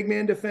engaging the big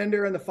man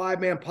defender and the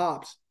 5-man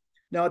pops.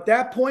 Now, at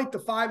that point, the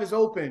 5 is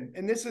open.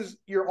 And this is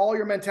all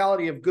your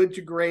mentality of good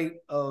to great,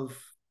 of,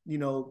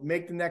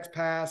 make the next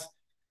pass,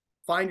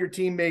 find your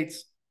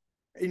teammates.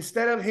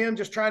 Instead of him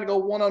just trying to go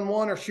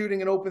one-on-one or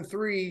shooting an open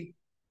 3,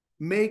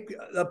 make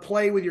a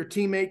play with your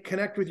teammate,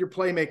 connect with your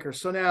playmaker.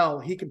 So now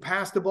he can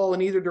pass the ball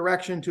in either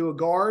direction to a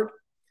guard.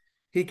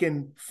 He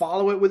can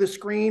follow it with a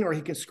screen, or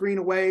he can screen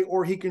away,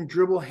 or he can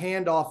dribble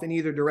handoff in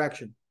either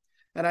direction.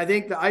 And I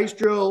think the ice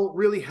drill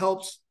really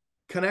helps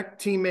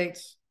connect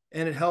teammates,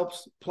 and it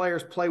helps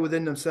players play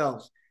within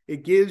themselves.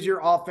 It gives your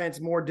offense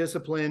more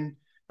discipline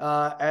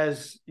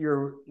as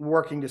you're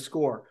working to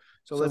score.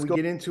 So let's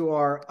get into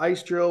our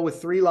ice drill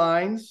with 3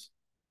 lines.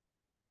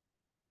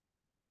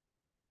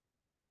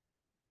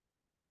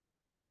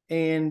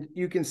 And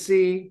you can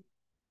see,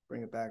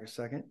 bring it back a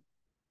second.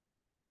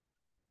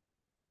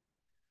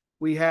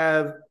 We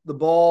have the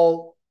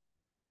ball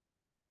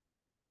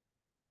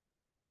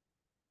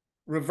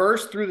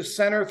reversed through the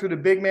center, through the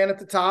big man at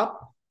the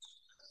top.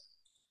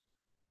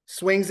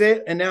 Swings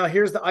it, and now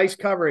here's the ice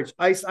coverage.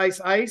 Ice,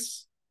 ice,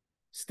 ice.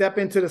 Step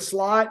into the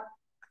slot,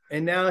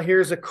 and now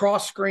here's a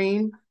cross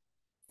screen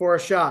for a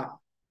shot.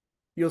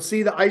 You'll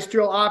see the ice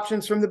drill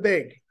options from the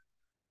big.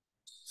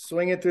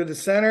 Swing it through the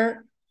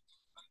center,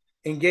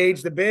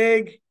 engage the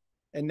big,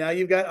 and now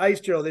you've got ice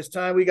drill. This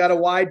time we got a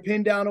wide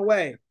pin down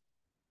away.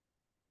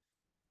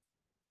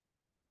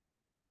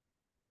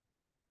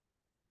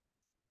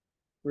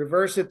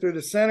 Reverse it through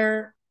the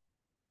center.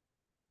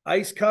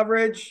 Ice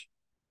coverage.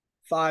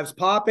 5's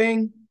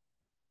popping.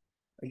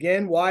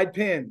 Again, wide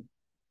pin.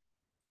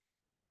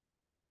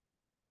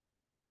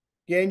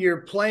 Again,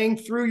 you're playing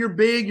through your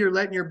big. You're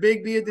letting your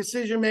big be a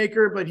decision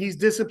maker, but he's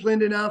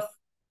disciplined enough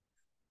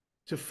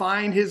to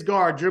find his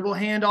guard. Dribble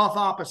handoff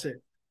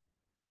opposite.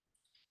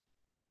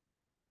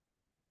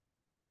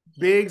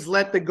 Bigs,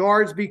 let the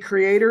guards be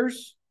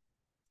creators.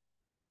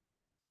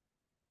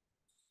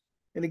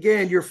 And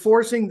again, you're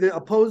forcing the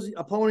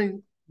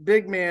opponent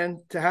big man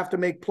to have to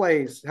make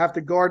plays, have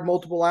to guard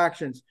multiple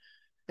actions.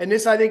 And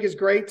this, I think, is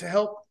great to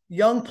help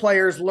young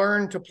players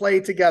learn to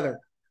play together.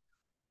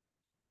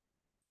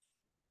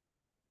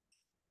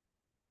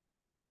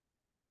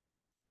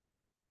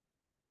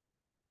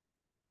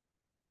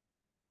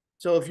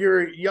 So if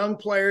you're young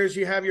players,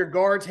 you have your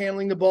guards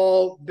handling the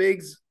ball,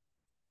 bigs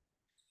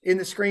in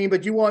the screen,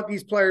 but you want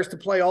these players to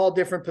play all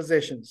different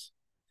positions.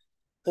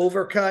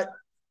 Overcut,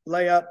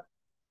 layup,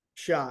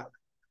 shot.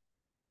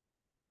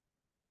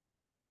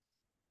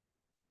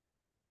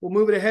 We'll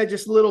move it ahead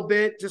just a little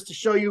bit just to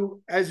show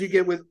you, as you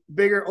get with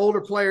bigger,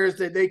 older players,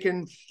 that they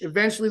can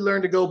eventually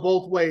learn to go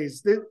both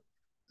ways.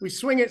 We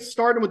swing it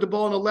starting with the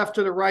ball on the left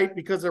to the right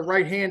because they're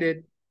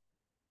right-handed,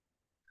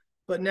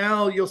 but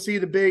now you'll see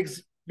the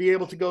bigs be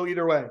able to go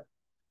either way.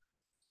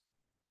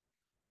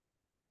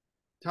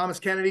 Thomas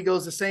Kennedy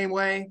goes the same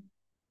way.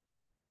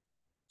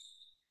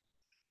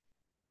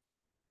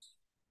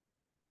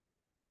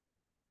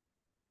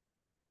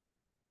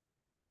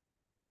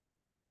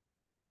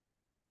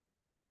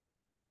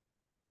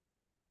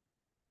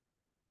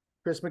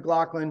 Chris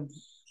McLaughlin,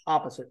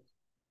 opposite.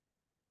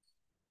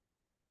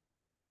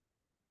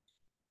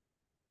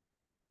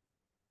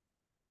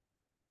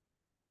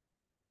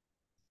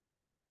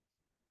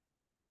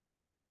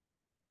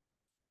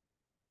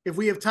 if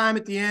we have time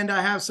at the end,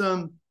 I have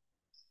some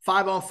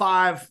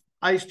 5-on-5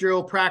 ice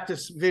drill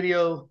practice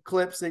video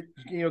clips that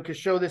can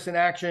show this in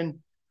action.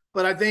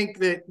 But I think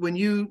that when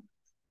you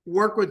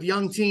work with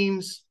young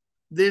teams,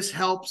 this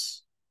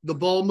helps the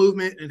ball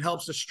movement and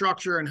helps the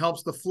structure and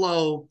helps the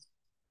flow,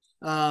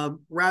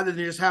 rather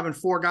than just having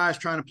four guys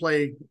trying to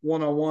play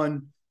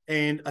one-on-one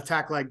and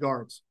attack like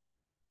guards.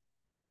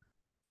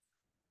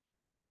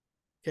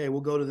 Okay,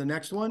 we'll go to the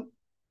next one.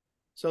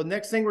 So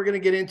next thing we're going to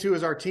get into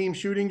is our team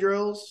shooting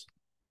drills.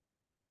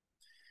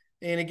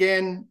 And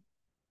again,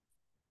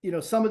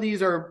 some of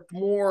these are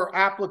more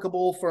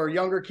applicable for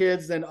younger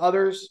kids than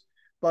others,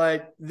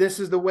 but this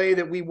is the way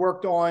that we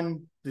worked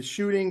on the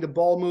shooting, the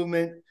ball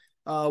movement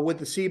with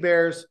the Sea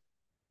Bears.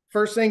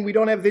 First thing, we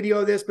don't have video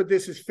of this, but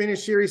this is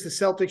finish series, the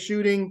Celtic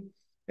shooting.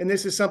 And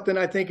this is something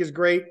I think is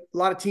great. A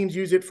lot of teams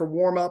use it for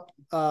warm-up.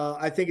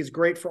 I think it's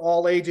great for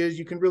all ages.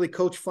 You can really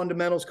coach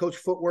fundamentals, coach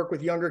footwork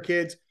with younger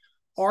kids.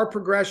 Our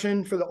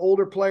progression for the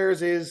older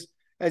players is,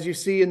 as you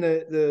see in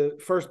the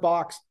first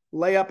box,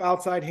 layup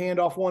outside hand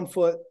off 1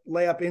 foot,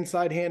 layup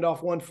inside hand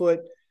off 1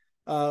 foot,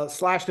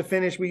 slash to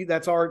finish.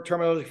 That's our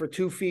terminology for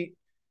 2 feet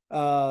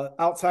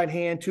outside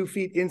hand, 2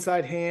 feet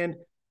inside hand.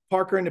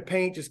 Parker in the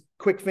paint, just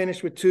quick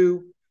finish with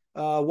 2.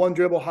 1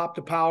 dribble, hop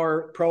to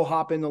power, pro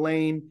hop in the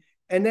lane.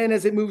 And then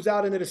as it moves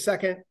out into the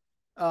second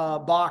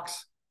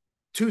box,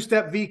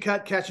 2-step V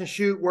cut, catch and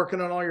shoot,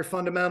 working on all your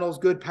fundamentals,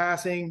 good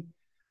passing.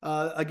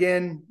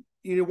 Again,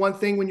 one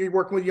thing when you're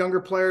working with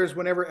younger players,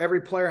 whenever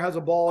every player has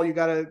a ball, you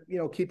got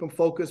to, keep them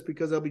focused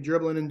because they'll be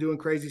dribbling and doing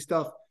crazy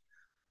stuff.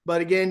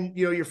 But again,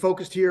 you're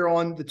focused here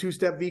on the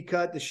 2-step V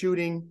cut, the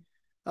shooting,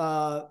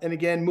 and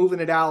again,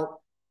 moving it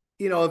out.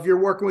 If you're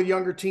working with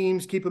younger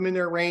teams, keep them in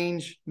their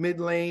range, mid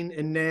lane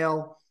and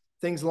nail,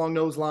 things along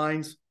those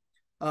lines.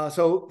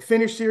 So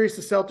finish series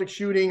to Celtic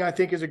shooting, I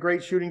think, is a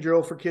great shooting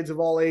drill for kids of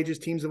all ages,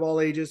 teams of all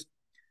ages.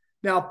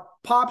 Now,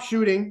 pop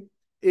shooting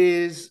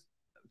is,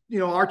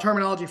 our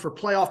terminology for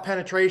playoff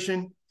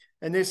penetration.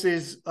 And this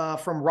is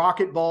from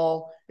Rocket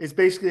Ball. It's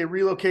basically a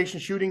relocation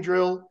shooting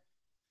drill.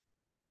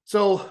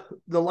 So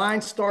the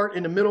lines start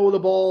in the middle of the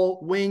ball,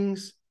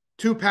 wings,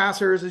 2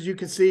 passers, as you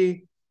can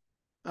see.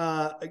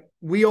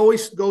 We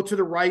always go to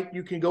the right.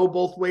 You can go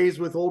both ways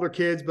with older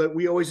kids, but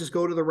we always just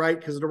go to the right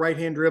because of the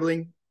right-hand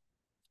dribbling.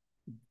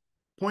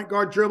 Point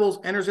guard dribbles,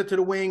 enters it to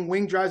the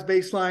wing drives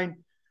baseline.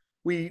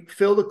 We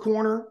fill the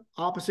corner,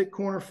 opposite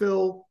corner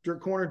fill,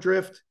 corner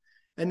drift,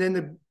 and then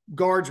the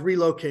guards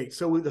relocate.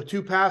 So the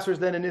 2 passers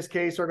then in this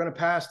case are going to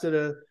pass to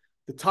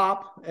the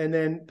top and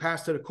then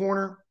pass to the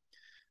corner.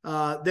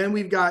 Then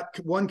we've got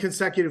 1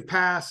 consecutive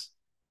pass.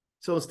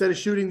 So instead of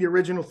shooting the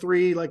original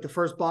 3, like the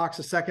first box,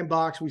 the second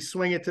box, we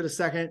swing it to the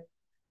second.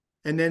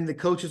 And then the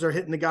coaches are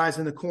hitting the guys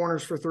in the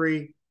corners for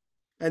 3.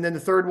 And then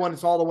the third one,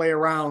 it's all the way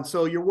around.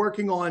 So you're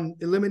working on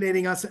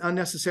eliminating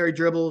unnecessary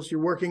dribbles.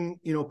 You're working,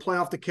 play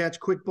off the catch,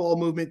 quick ball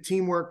movement,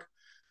 teamwork,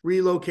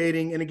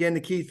 relocating. And again, the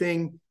key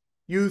thing,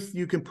 youth,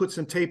 you can put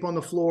some tape on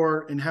the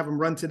floor and have them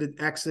run to the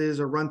X's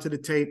or run to the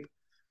tape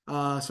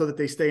so that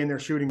they stay in their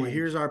shooting range.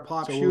 Here's our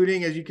pop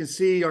shooting. As you can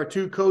see, our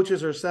 2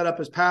 coaches are set up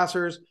as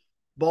passers.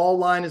 Ball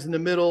line is in the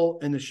middle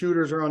and the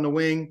shooters are on the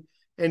wing.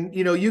 And,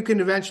 you can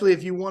eventually,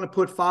 if you want to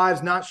put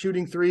 5s, not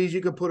shooting 3s, you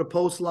can put a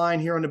post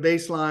line here on the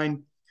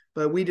baseline.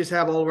 But we just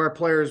have all of our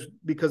players,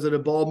 because of the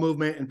ball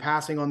movement and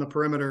passing on the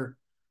perimeter,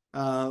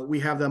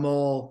 we have them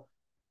all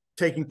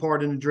taking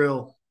part in the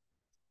drill.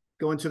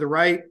 Going to the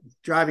right,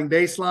 driving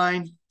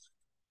baseline,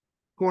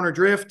 corner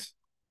drift,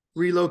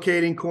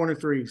 relocating corner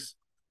 3s.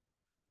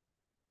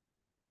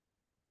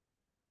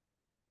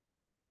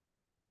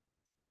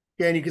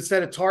 Again, you can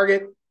set a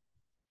target,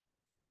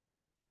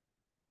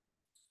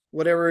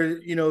 whatever,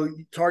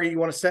 target you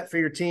want to set for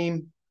your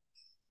team,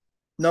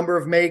 number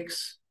of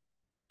makes,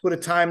 put a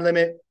time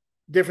limit,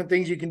 different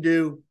things you can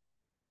do.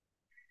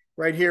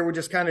 Right here, we're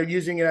just kind of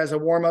using it as a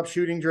warm-up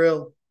shooting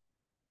drill.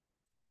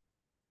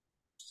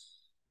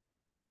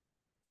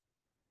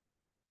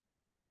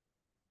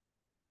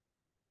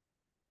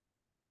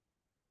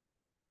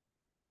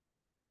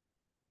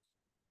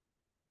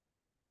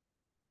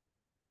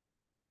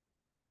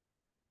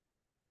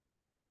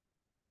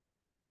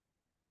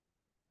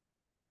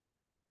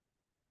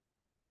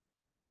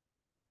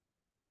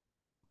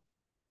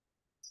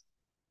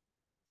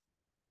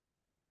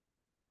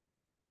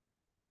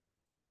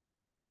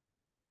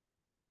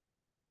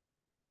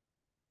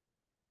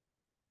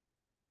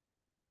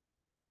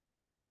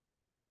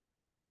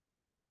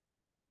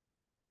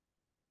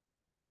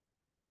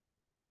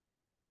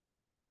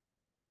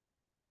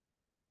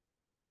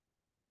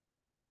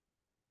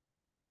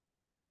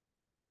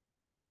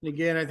 And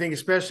again, I think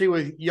especially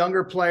with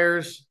younger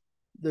players,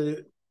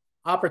 the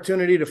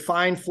opportunity to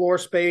find floor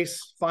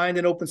space, find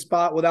an open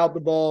spot without the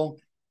ball,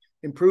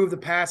 improve the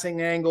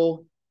passing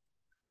angle,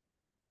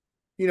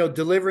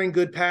 delivering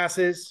good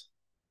passes,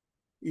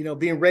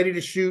 being ready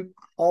to shoot,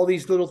 all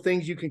these little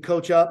things you can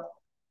coach up.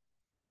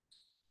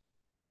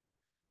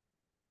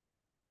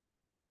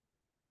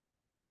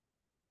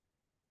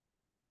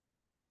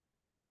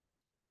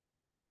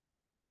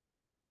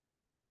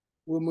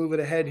 We'll move it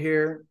ahead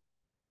here.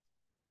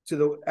 to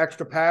the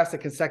extra pass, the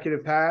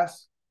consecutive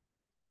pass.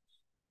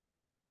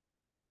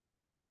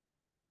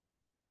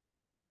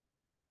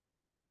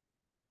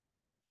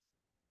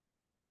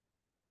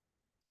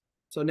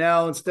 So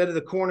now instead of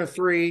the corner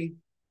three,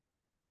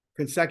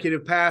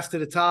 consecutive pass to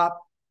the top,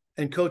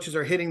 and coaches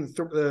are hitting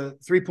the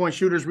three-point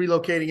shooters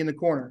relocating in the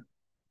corner.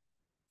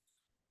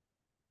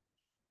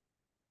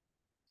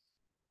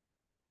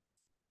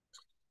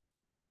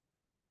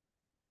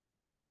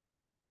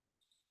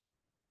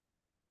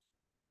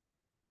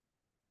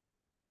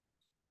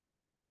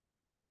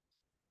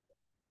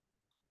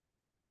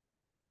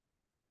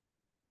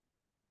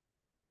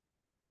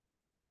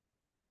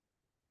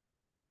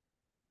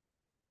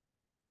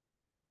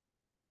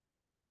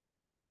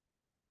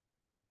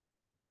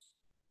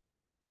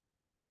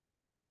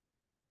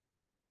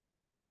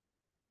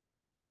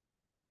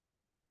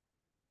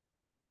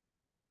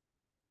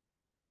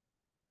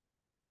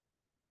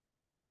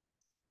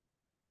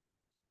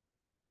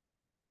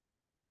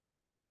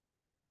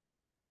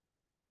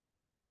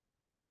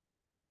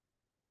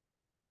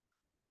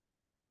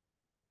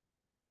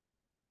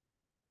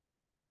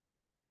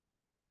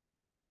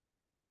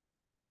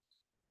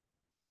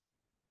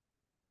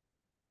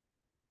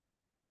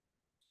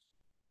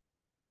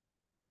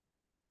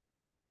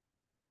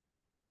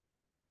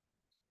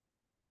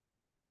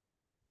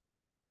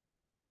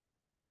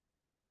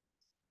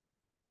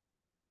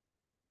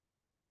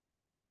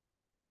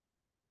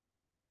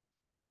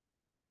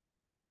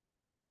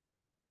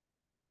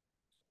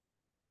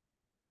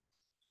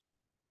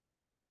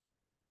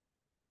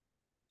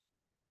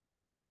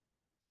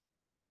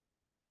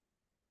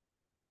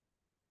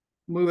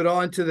 Move it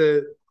on to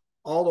the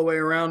all the way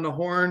around the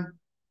horn.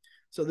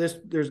 So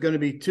there's going to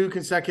be two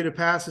consecutive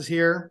passes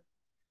here.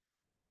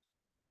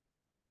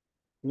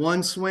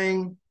 One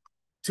swing,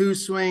 two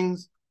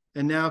swings,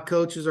 and now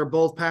coaches are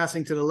both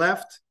passing to the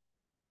left.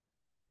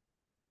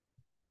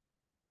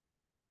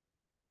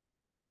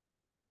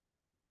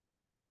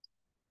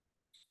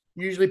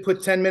 Usually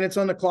put 10 minutes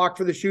on the clock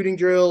for the shooting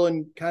drill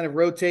and kind of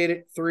rotate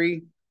it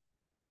 3.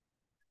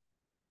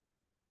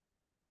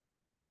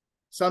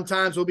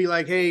 Sometimes we'll be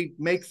like, hey,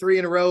 make 3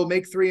 in a row,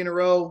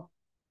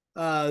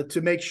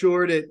 to make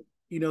sure that,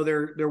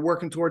 they're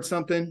working towards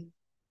something.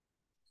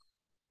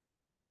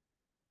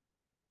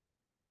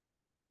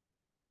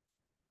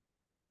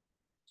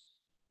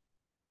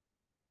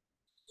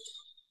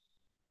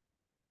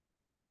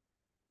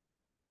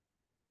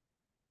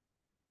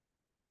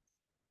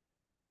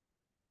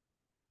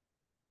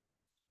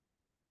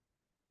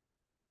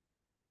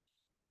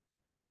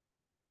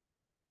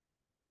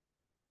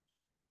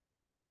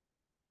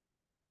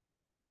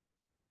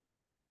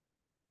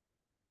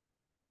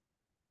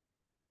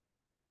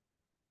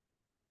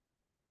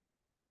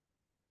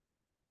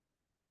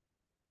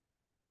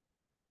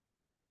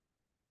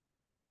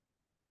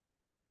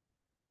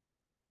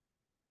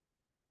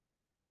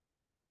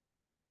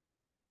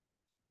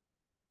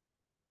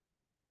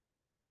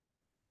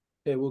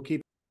 Okay, we'll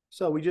keep.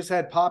 So we just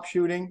had pop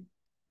shooting.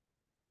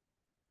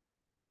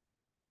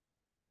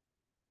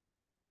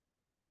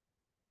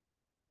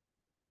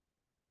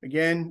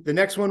 Again, the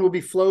next one will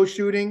be flow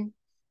shooting.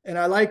 And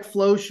I like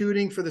flow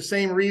shooting for the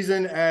same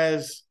reason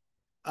as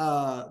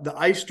the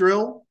ice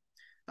drill.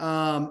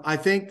 I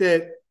think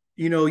that,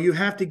 you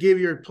have to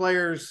give your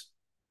players,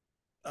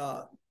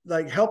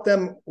 help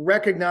them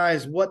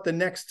recognize what the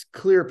next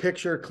clear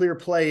picture, clear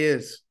play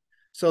is.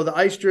 So the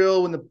ice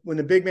drill, when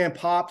the big man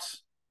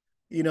pops,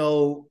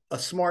 a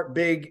smart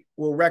big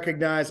will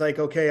recognize like,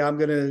 okay, I'm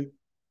going to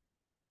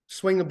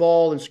swing the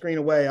ball and screen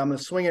away. I'm going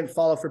to swing it and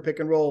follow for pick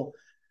and roll.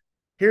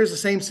 Here's the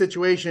same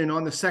situation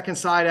on the second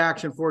side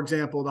action, for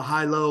example, the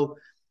high-low.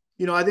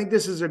 I think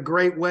this is a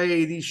great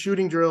way, these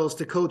shooting drills,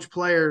 to coach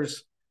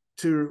players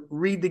to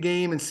read the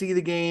game and see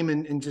the game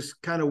and just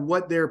kind of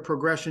what their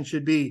progression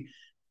should be.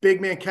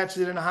 Big man catches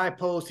it in a high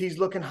post. He's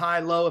looking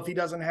high-low. If he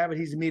doesn't have it,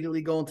 he's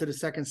immediately going to the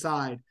second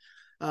side.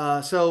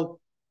 So,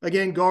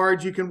 again,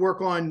 guards, you can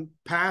work on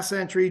pass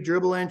entry,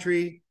 dribble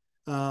entry,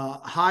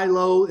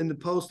 high-low in the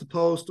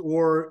post-to-post,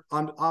 or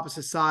on the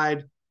opposite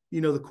side,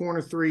 the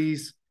corner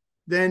threes.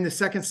 Then the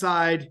second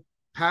side,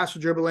 pass or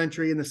dribble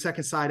entry, and the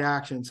second side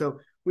action. So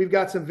we've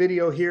got some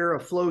video here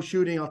of flow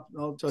shooting.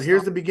 So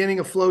here's the beginning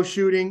of flow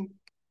shooting.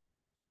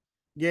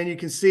 Again, you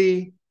can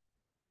see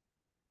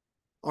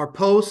our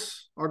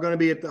posts are going to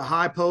be at the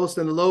high post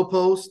and the low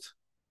post.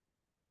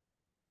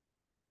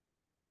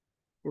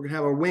 We're going to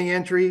have our wing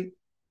entry.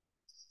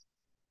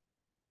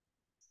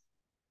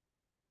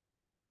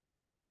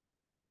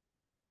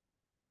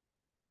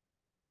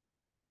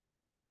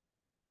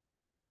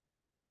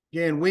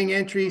 Again, wing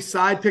entry,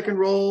 side pick and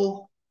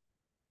roll,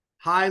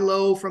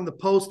 high-low from the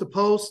post to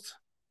post.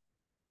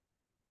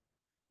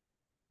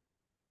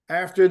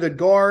 After the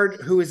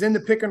guard who is in the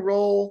pick and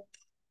roll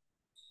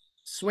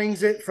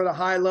swings it for the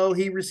high-low,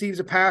 he receives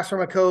a pass from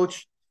a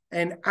coach.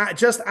 And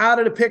just out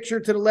of the picture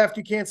to the left,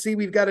 you can't see,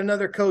 we've got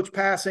another coach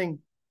passing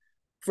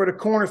for the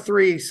corner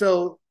three.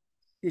 So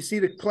you see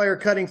the player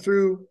cutting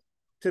through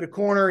to the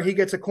corner. He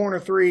gets a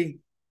corner three.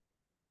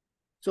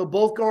 So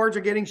both guards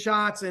are getting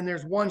shots, and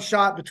there's one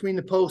shot between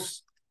the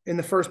posts in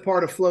the first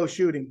part of flow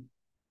shooting.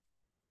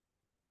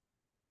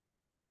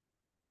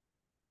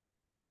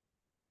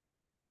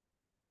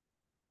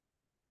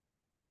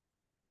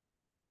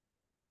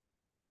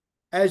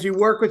 As you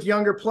work with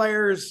younger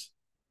players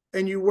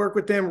and you work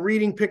with them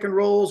reading pick and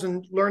rolls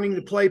and learning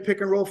to play pick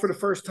and roll for the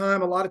first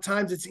time, a lot of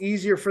times it's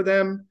easier for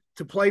them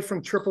to play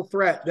from triple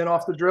threat than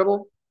off the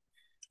dribble.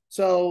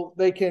 So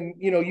they can,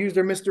 use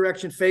their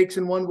misdirection fakes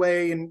in one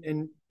way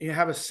and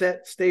have a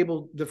set,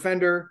 stable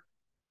defender.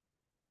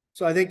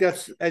 So I think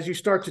that's, as you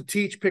start to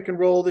teach pick and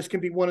roll, this can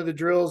be one of the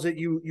drills that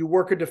you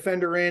work a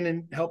defender in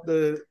and help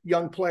the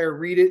young player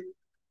read it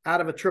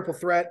out of a triple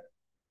threat.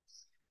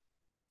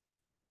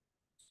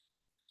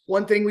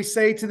 One thing we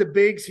say to the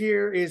bigs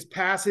here is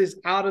passes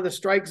out of the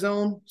strike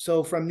zone.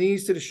 So from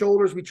knees to the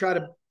shoulders, we try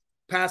to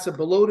pass it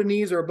below the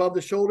knees or above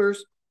the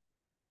shoulders.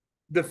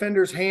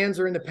 Defenders' hands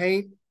are in the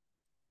paint.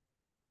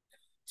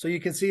 So you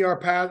can see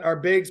our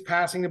bigs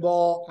passing the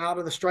ball out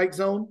of the strike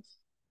zone.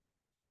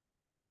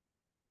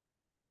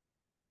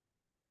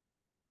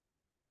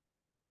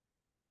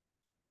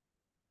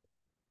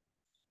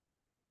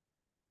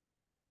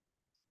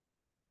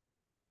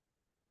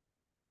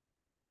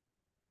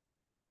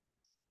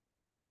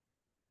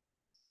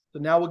 So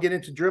now we'll get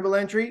into dribble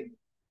entry.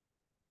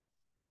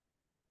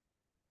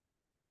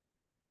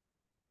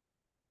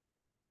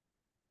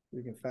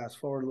 We can fast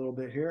forward a little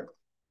bit here.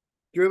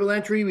 Dribble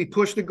entry, we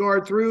push the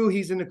guard through.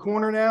 He's in the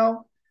corner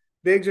now.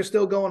 Bigs are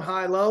still going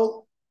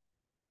high-low.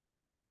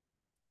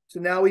 So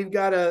now we've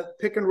got a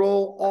pick and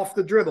roll off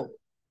the dribble.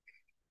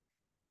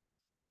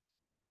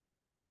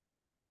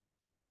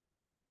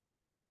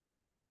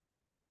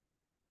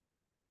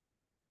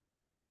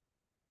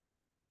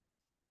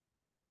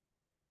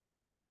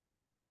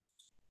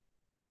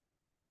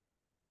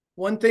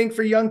 One thing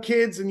for young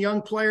kids and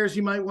young players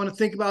you might want to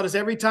think about is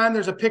every time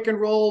there's a pick and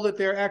roll that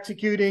they're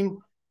executing,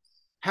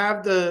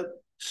 have the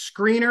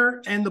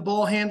screener and the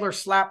ball handler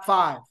slap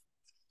 5.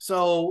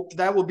 So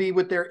that will be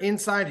with their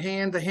inside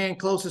hand, the hand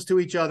closest to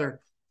each other.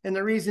 And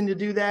the reason to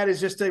do that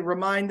is just to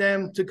remind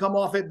them to come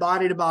off it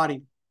body to body.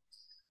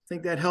 I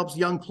think that helps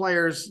young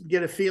players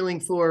get a feeling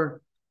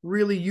for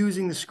really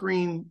using the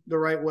screen the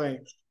right way.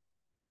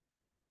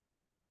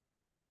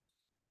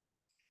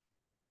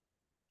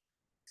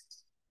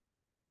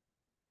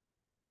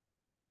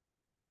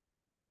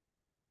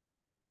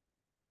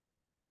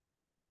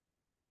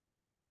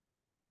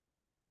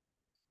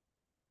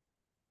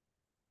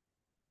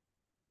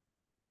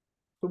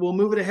 So we'll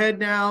move it ahead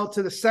now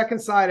to the second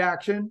side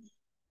action.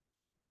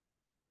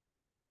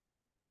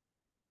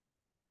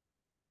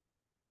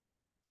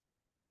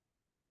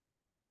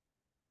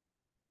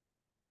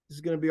 This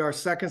is going to be our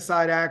second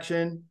side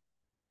action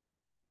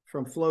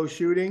from flow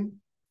shooting.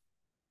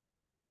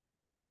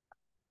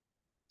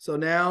 So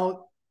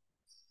now,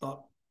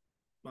 oh,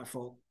 my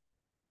fault.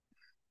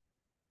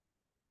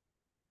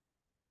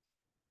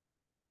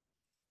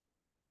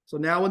 So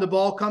now when the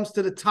ball comes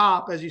to the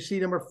top, as you see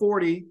number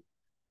 40,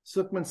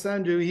 Sukhman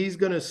Sandhu, he's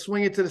going to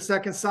swing it to the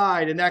second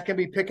side, and that can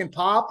be pick and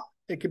pop.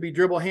 It could be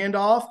dribble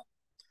handoff.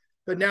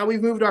 But now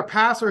we've moved our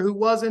passer who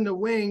was in the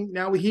wing.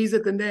 Now he's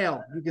at the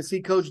nail. You can see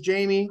Coach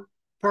Jamie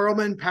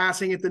Perlman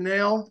passing at the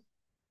nail.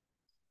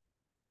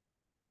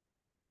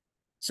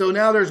 So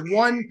now there's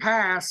one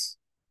pass.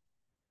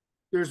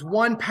 There's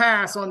one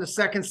pass on the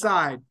second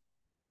side.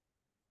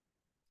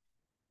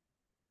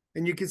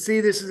 And you can see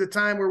this is a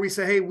time where we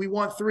say, hey, we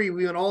want 3.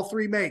 We want all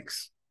 3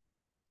 makes.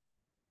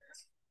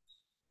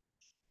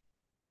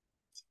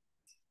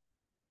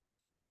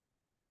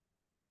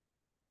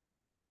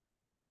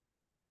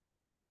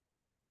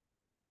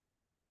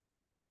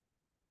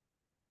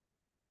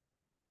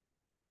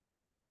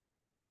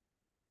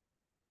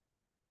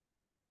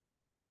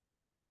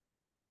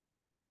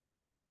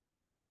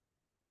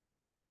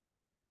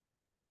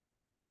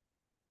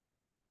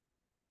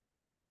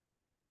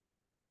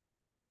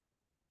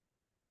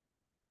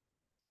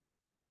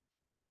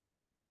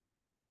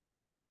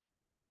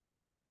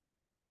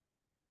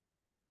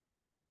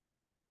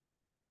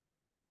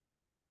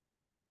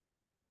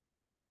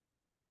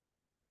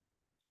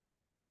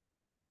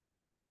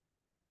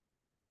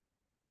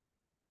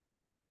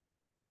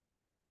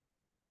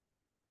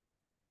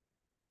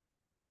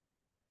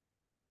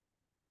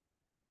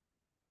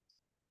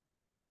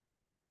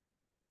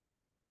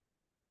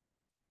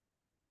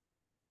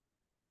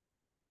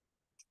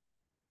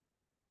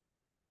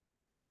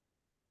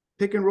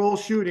 Pick and roll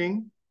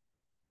shooting.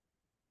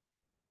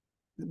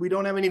 We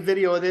don't have any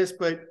video of this,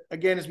 but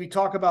again, as we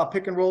talk about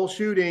pick and roll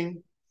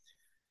shooting,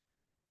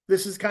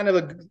 this is kind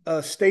of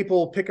a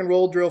staple pick and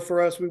roll drill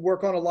for us. We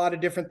work on a lot of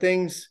different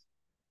things: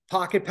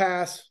 pocket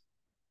pass,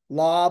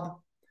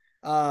 lob,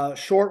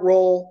 short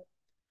roll,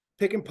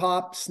 pick and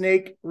pop,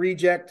 snake,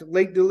 reject,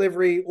 late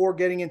delivery, or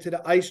getting into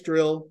the ice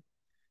drill.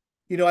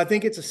 I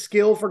think it's a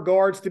skill for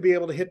guards to be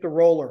able to hit the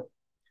roller.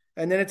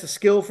 And then it's a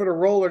skill for the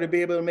roller to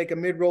be able to make a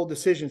mid-roll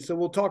decision. So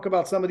we'll talk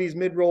about some of these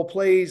mid-roll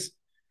plays.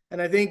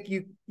 And I think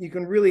you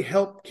can really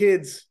help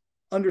kids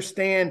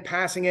understand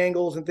passing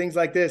angles and things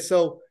like this.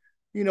 So,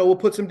 we'll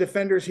put some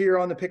defenders here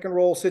on the pick and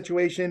roll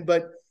situation,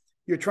 but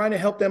You're trying to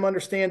help them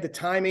understand the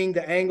timing,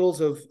 the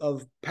angles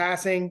of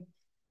passing.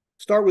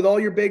 Start with all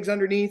your bigs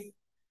underneath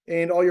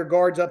and all your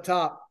guards up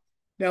top.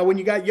 Now, when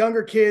you got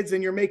younger kids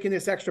and you're making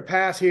this extra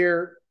pass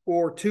here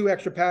or 2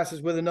 extra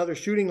passes with another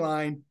shooting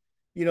line,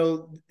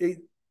 the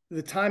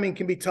timing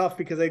can be tough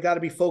because they got to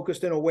be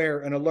focused and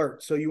aware and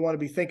alert. So you want to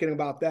be thinking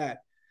about that.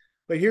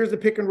 But here's the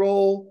pick and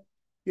roll.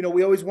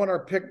 We always want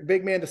our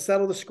big man to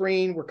settle the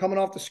screen. We're coming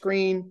off the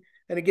screen.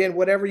 And again,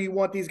 whatever you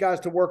want these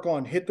guys to work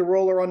on, hit the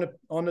roller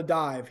on the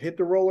dive, hit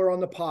the roller on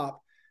the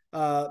pop.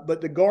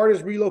 But the guard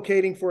is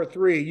relocating for a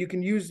 3. You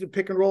can use the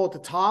pick and roll at the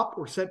top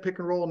or set pick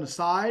and roll on the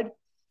side.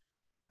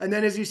 And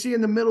then as you see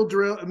in the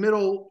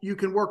middle, you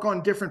can work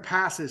on different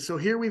passes. So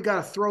here we've got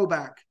a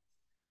throwback.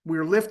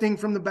 We're lifting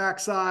from the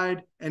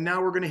backside, and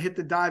now we're going to hit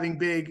the diving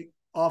big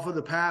off of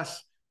the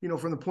pass,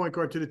 from the point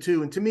guard to the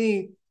 2. And to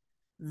me,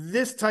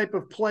 this type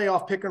of play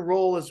off pick and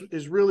roll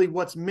is really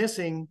what's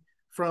missing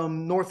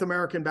from North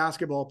American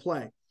basketball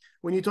play.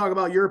 When you talk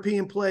about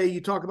European play,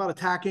 you talk about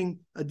attacking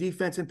a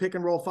defense and pick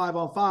and roll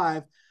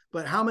 5-on-5,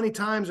 but how many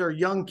times are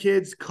young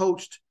kids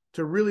coached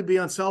to really be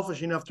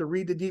unselfish enough to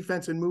read the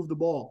defense and move the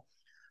ball?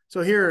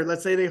 So here,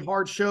 let's say they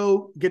hard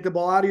show, get the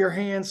ball out of your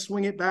hands,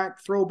 swing it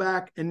back, throw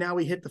back, and now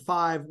we hit the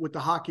 5 with the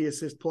hockey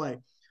assist play.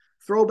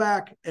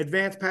 Throwback,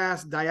 advance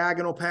pass,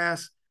 diagonal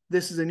pass.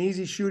 This is an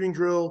easy shooting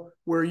drill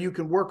where you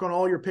can work on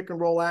all your pick and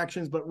roll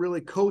actions, but really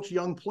coach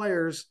young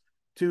players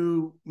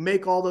to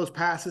make all those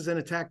passes and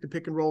attack the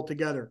pick and roll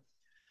together.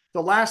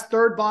 The last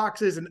third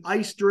box is an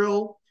ice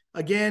drill.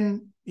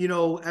 Again,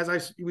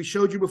 as we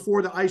showed you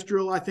before, the ice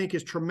drill I think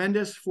is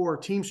tremendous for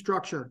team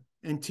structure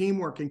and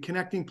teamwork and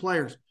connecting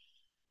players.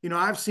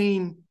 I've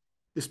seen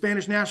the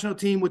Spanish national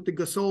team with the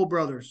Gasol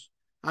brothers.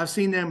 I've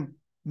seen them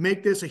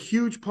make this a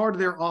huge part of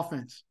their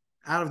offense.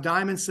 Out of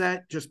diamond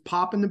set, just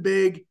popping the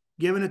big,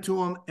 giving it to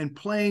them, and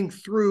playing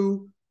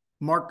through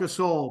Marc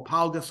Gasol,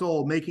 Paul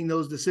Gasol, making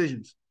those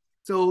decisions.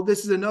 So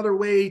this is another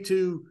way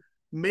to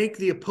make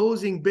the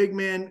opposing big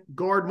man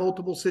guard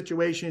multiple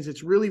situations.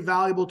 It's really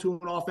valuable to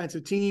an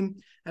offensive team,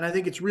 and I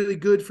think it's really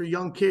good for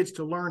young kids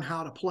to learn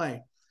how to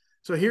play.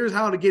 So here's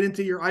how to get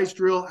into your ice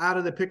drill out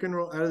of this pick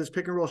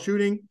and roll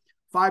shooting.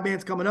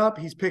 5-man's coming up,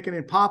 he's picking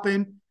and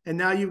popping, and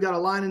now you've got a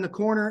line in the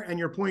corner, and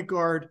your point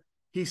guard,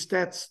 he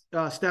steps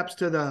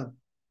to the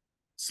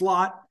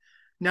slot.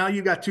 Now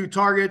you've got 2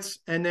 targets,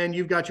 and then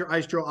you've got your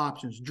ice drill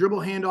options. Dribble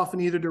handoff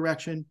in either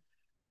direction,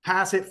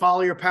 pass it,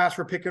 follow your pass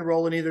for pick and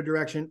roll in either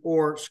direction,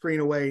 or screen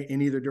away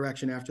in either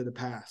direction after the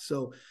pass.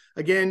 So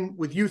again,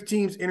 with youth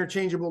teams,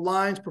 interchangeable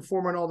lines,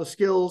 performing all the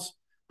skills,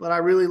 but I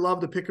really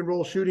love the pick and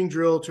roll shooting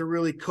drill to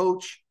really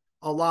coach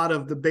a lot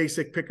of the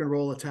basic pick and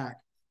roll attack.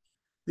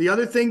 The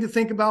other thing to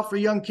think about for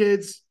young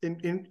kids,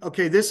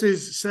 this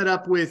is set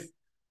up with,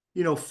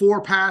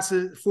 4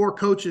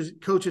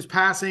 coaches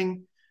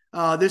passing.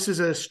 This is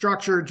a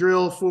structured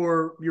drill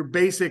for your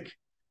basic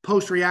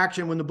post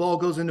reaction when the ball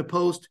goes into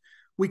post.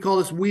 We call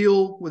this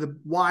wheel with a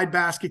wide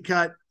basket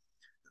cut,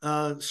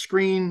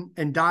 screen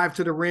and dive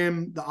to the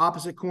rim, the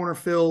opposite corner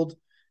filled,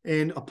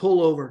 and a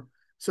pullover.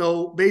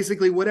 So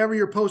basically, whatever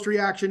your post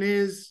reaction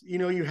is,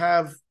 you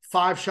have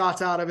 5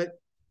 shots out of it.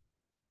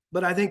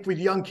 But I think with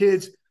young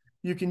kids,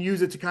 you can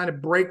use it to kind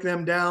of break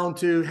them down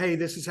to, hey,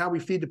 this is how we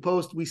feed the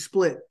post. We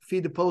split,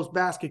 feed the post,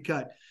 basket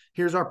cut.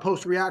 Here's our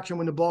post reaction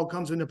when the ball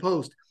comes into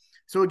post.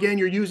 So again,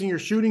 you're using your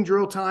shooting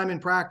drill time in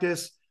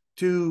practice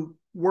to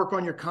work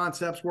on your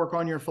concepts, work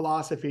on your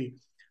philosophy.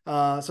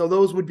 So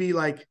those would be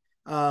like,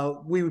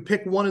 we would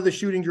pick one of the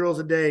shooting drills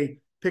a day: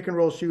 pick and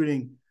roll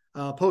shooting,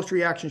 post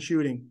reaction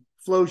shooting,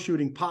 flow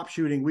shooting, pop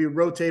shooting. We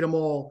rotate them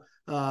all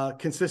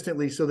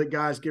consistently so that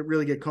guys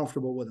really get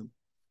comfortable with them.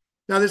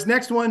 Now, this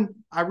next one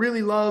I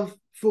really love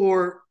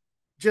for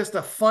just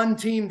a fun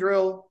team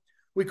drill.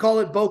 We call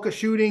it Boca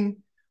shooting.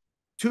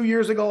 2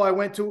 years ago, I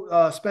went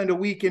to spend a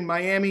week in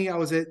Miami. I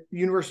was at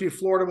University of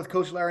Florida with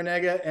Coach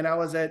Larinaga, and I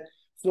was at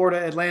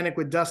Florida Atlantic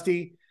with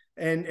Dusty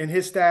and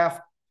his staff.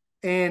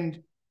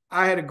 And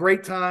I had a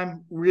great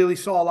time, really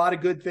saw a lot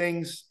of good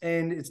things.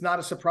 And it's not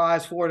a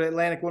surprise Florida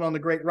Atlantic went on the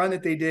great run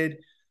that they did.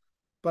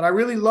 But I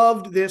really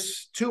loved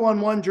this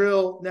 2-on-1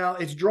 drill. Now,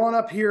 it's drawn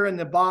up here in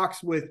the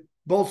box with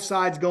both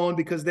sides going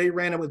because they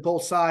ran it with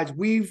both sides.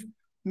 We've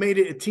made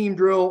it a team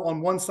drill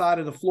on one side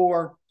of the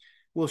floor.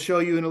 We'll show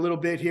you in a little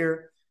bit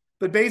here.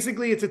 But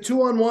basically, it's a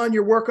 2-on-1.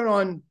 You're working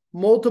on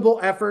multiple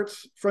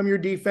efforts from your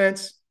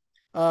defense.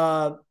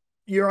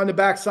 You're on the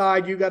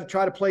backside. You got to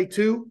try to play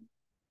 2.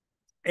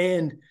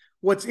 And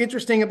what's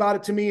interesting about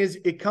it to me is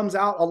it comes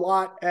out a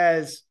lot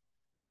as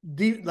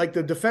like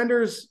the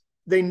defenders,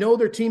 they know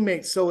their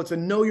teammates. So it's a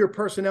know your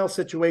personnel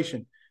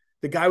situation.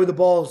 The guy with the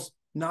ball's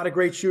not a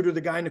great shooter. The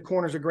guy in the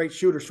corner is a great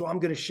shooter. So I'm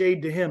going to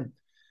shade to him.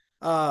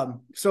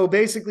 So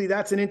basically,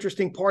 that's an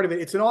interesting part of it.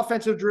 It's an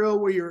offensive drill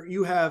where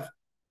you have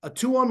a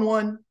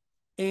 2-on-1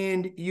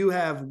 and you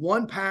have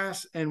 1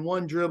 pass and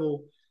 1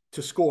 dribble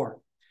to score.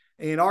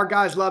 And our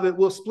guys love it.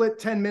 We'll split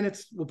 10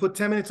 minutes. We'll put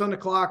 10 minutes on the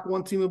clock.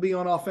 One team will be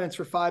on offense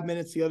for 5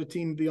 minutes. The other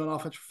team will be on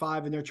offense for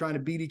 5, and they're trying to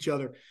beat each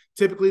other.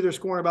 Typically, they're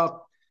scoring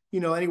about,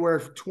 anywhere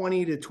from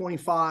 20 to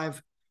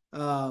 25.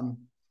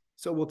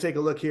 So we'll take a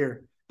look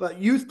here.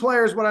 But youth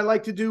players, what I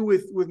like to do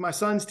with my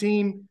son's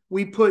team,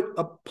 we put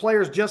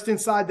players just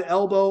inside the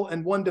elbow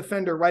and one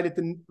defender right at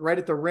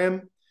the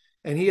rim,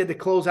 and he had to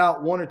close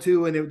out one or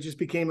two, and it just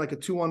became like a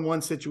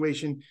 2-on-1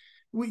 situation.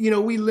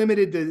 We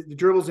limited the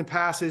dribbles and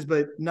passes,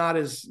 but not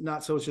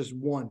so it's just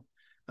one.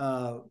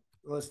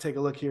 Let's take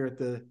a look here at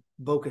the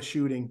Boca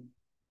shooting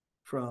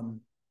from.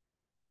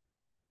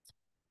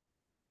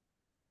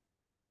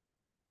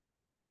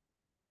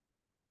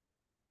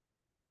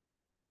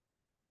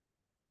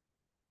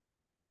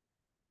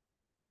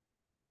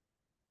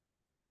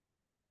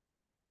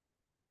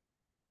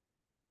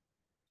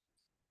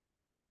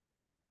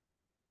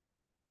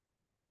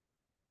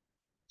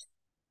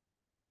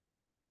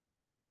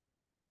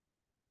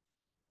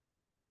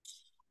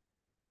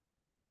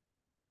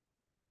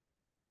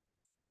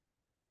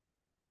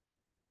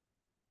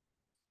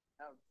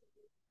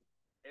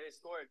 They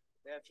scored.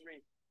 They have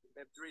three.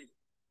 They have three.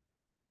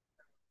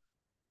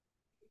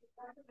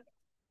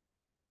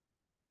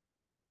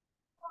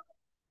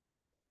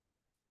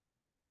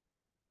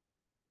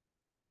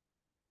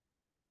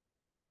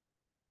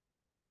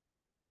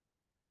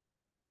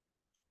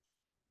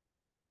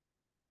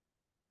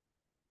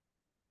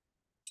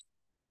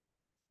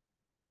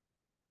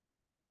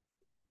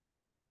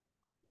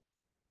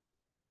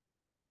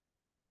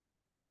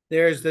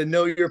 There's the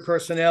know your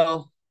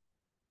personnel.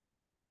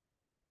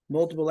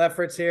 Multiple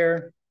efforts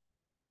here.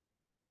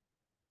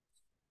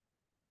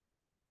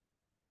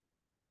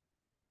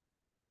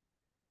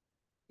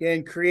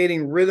 Again,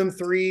 creating rhythm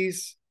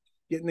threes,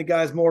 getting the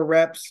guys more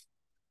reps.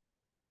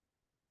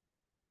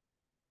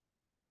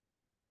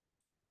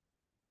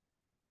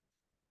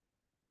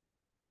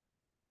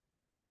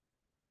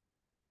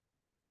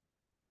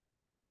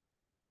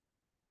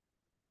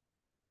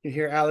 You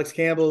hear Alex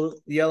Campbell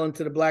yelling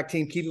to the black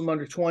team, keep him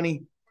under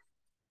 20.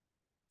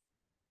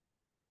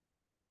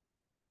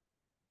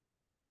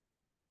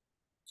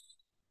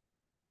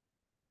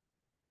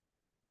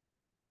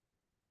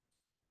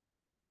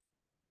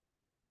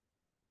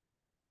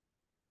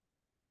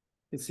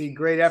 You see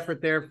great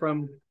effort there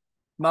from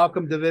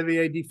Malcolm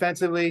DeVivier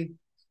defensively.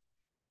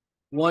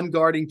 One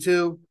guarding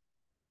two.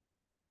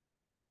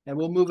 And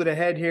we'll move it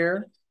ahead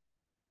here.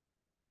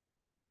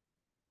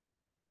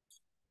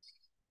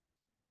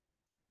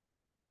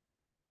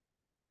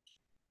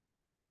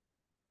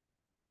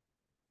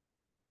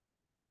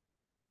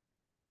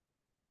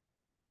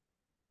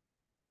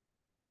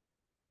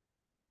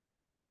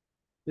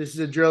 This is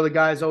a drill the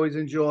guys always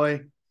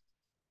enjoy.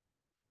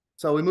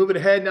 So we move it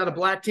ahead. Now the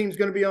black team's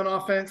going to be on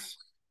offense.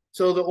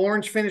 So the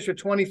orange finished with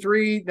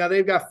 23. Now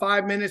they've got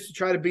 5 minutes to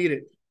try to beat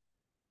it.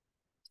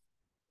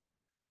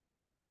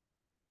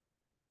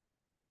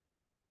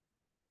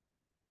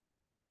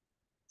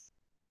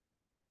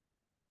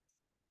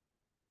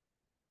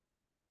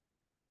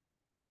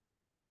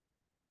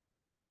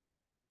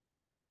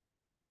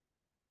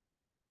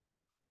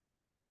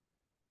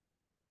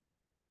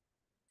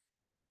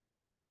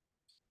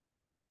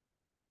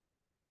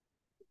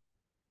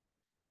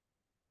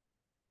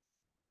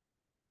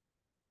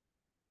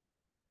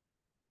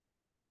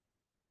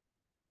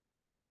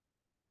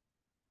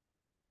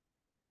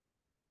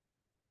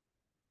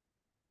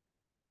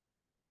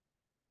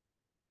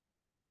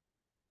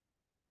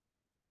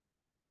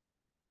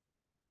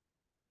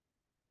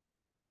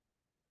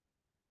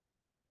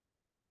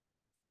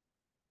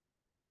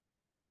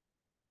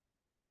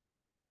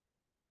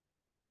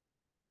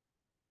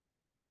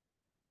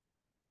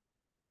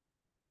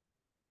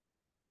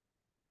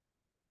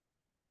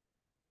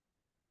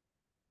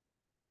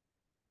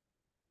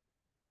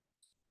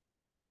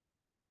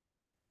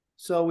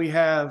 So we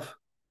have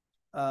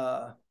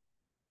a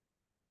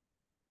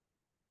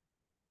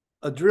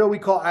drill we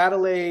call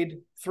Adelaide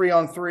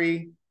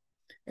 3-on-3.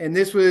 And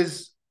this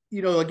was,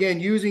 again,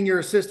 using your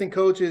assistant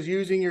coaches,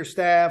 using your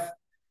staff.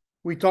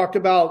 We talked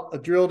about a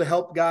drill to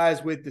help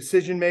guys with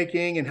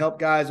decision-making and help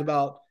guys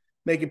about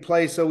making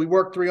plays. So we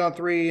worked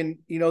 3-on-3.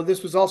 And,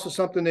 this was also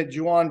something that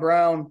Juwan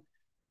Brown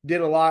did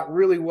a lot,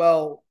 really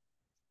well.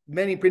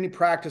 Many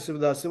practices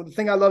with us. So the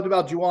thing I loved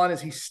about Juwan is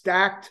he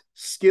stacked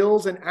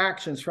skills and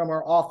actions from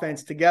our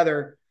offense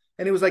together.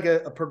 And it was like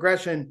a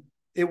progression.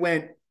 It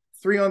went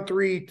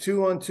 3-on-3,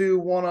 2-on-2,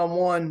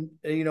 1-on-1.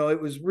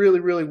 It was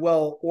really, really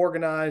well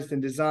organized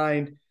and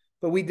designed.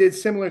 But we did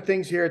similar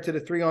things here to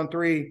the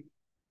 3-on-3.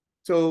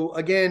 So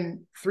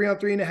again,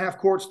 3-on-3 and a half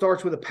court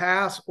starts with a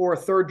pass or a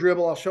third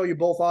dribble. I'll show you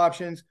both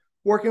options.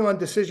 Working on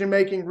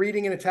decision-making,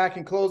 reading and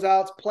attacking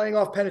closeouts, playing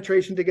off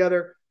penetration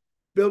together,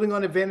 building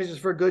on advantages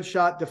for a good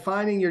shot,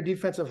 defining your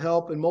defensive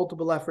help in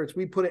multiple efforts.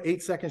 We put an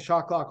 8-second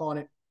shot clock on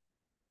it.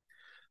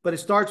 But it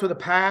starts with a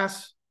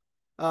pass.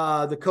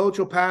 The coach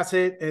will pass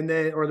it,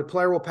 or the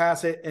player will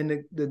pass it,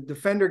 and the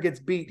defender gets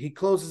beat. He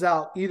closes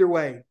out either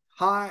way,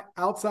 high,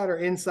 outside, or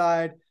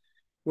inside.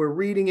 We're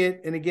reading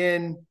it. And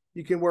again,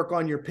 you can work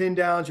on your pin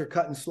downs, your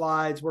cut and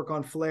slides, work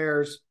on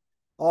flares,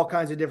 all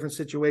kinds of different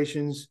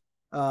situations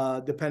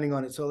depending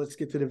on it. So let's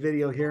get to the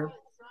video here.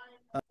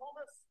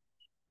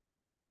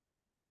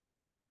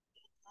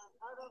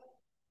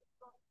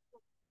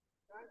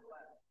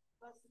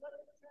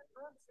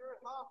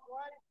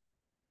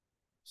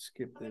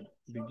 skip the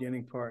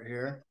beginning part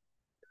here.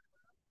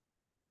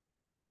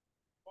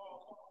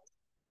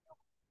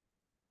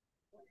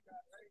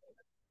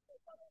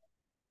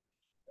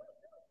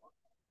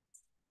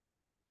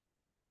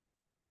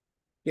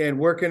 Again,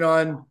 working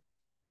on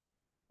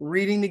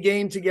reading the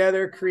game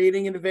together,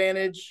 creating an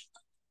advantage.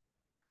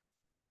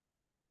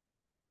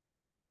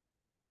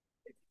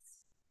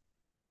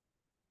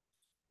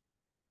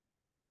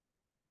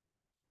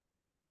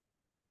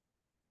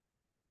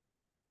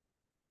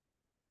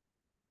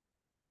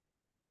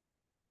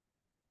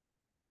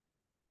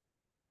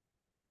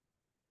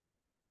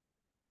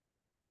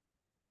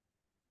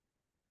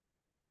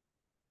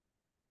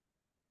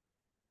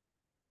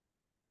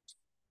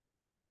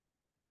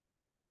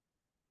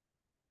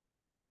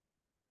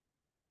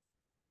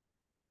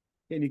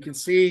 And you can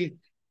see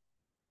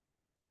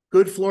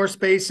good floor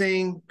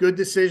spacing, good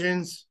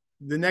decisions.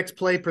 The next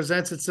play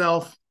presents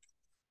itself.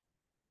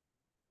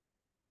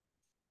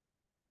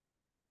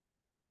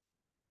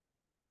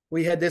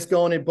 We had this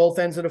going at both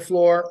ends of the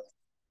floor.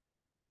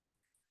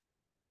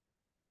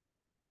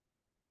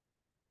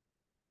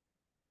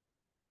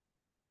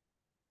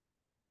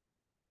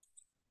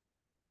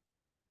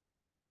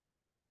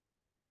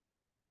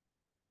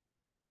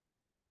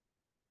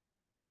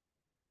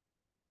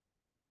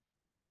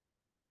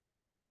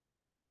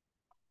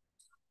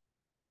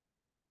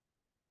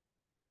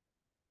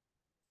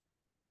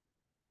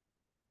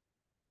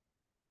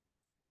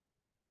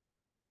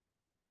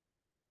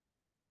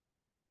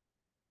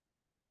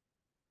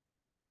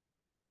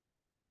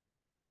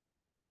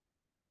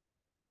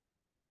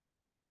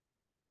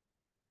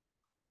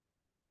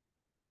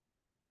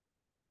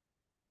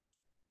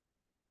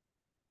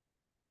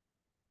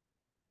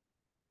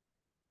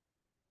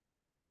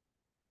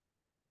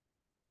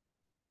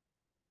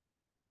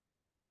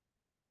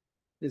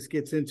 This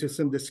gets into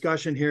some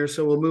discussion here,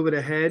 so we'll move it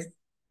ahead.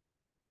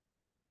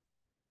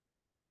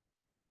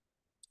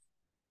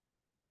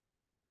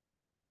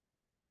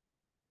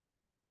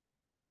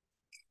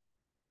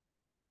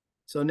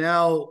 So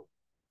now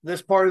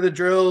this part of the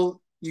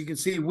drill, you can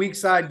see weak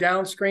side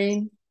down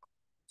screen.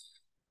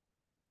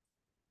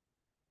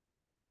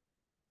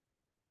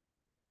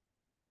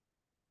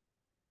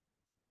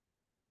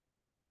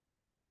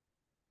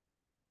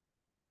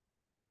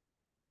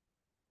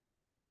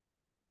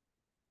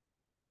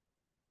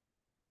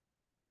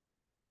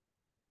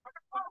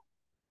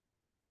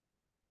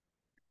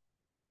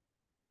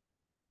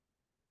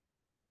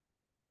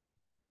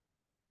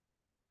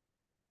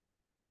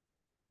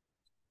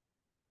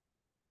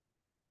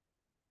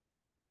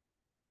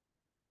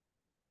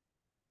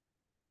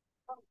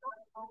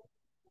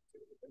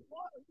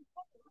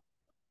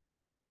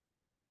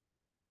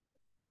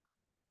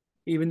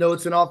 Even though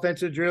it's an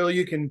offensive drill,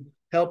 you can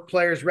help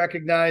players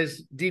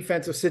recognize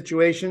defensive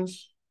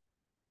situations.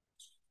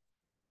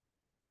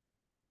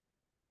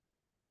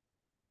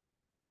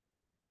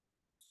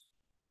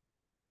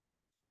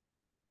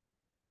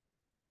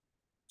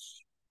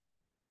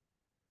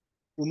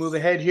 We'll move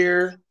ahead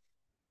here.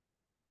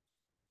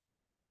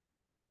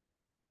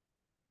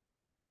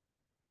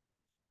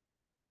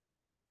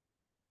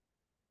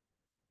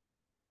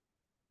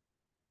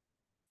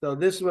 So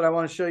this is what I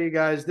want to show you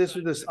guys.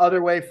 This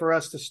other way for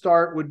us to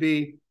start would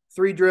be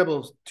 3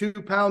 dribbles,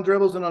 2-pound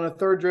dribbles, and on a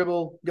third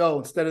dribble, go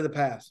instead of the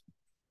pass.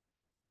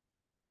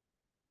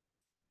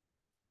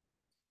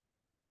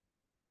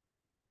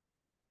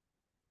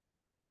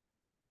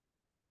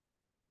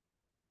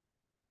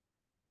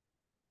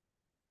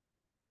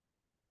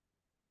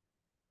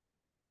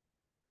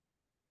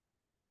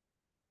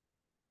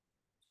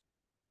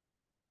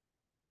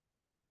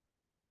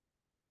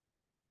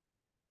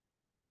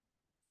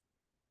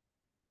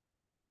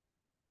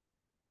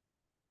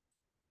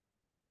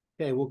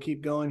 Okay, we'll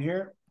keep going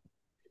here.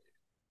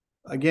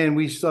 Again,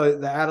 we saw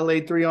the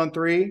Adelaide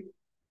 3-on-3.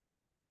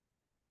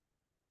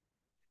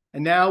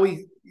 And now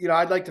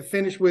I'd like to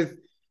finish with,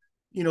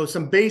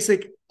 some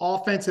basic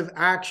offensive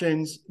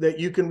actions that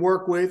you can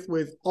work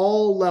with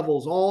all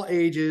levels, all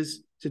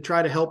ages, to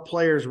try to help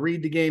players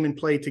read the game and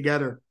play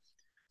together.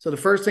 So the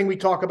first thing we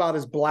talk about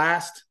is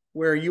blast,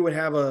 where you would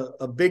have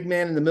a big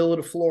man in the middle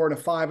of the floor and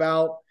a 5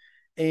 out,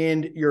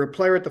 and you're a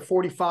player at the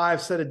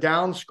 45, set a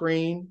down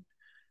screen,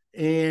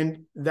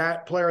 and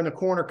that player in the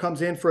corner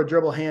comes in for a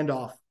dribble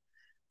handoff.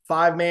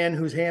 5-man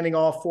who's handing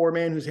off,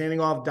 4-man who's handing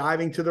off,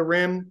 diving to the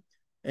rim,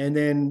 and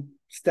then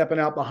stepping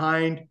out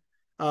behind.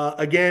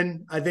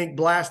 Again, I think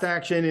blast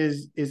action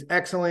is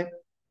excellent,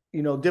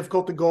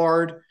 difficult to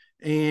guard,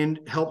 and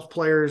helps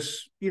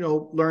players,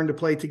 learn to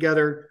play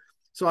together.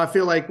 So I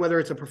feel like whether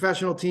it's a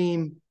professional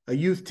team, a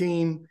youth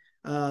team,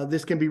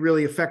 this can be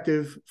really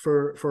effective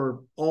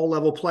for all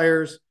level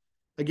players.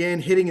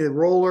 Again, hitting the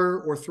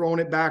roller or throwing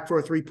it back for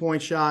a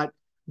 3-point shot,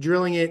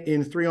 drilling it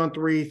in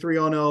 3-on-3,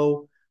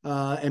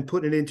 3-on-0, and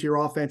putting it into your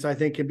offense, I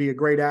think can be a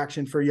great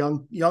action for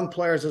young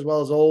players as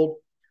well as old.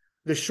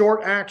 The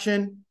short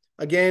action,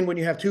 again, when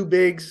you have 2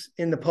 bigs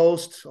in the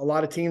post, a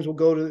lot of teams will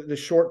go to the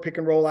short pick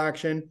and roll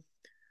action.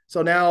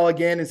 So now,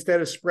 again, instead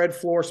of spread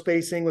floor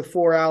spacing with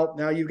 4 out,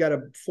 now you've got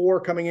a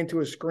 4 coming into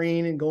a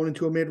screen and going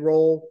into a mid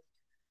roll.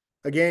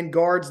 Again,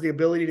 guards, the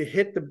ability to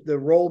hit the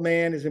roll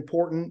man is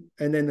important.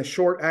 And then the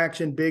short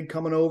action, big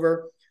coming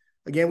over.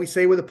 Again, we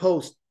say with a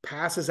post,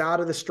 passes out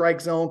of the strike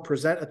zone,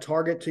 present a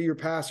target to your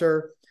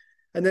passer.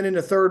 And then in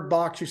the third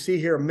box, you see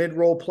here a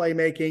mid-roll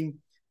playmaking,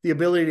 the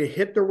ability to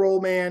hit the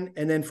roll man,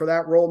 and then for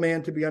that roll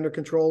man to be under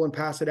control and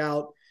pass it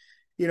out.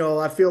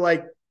 I feel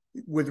like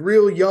with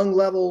real young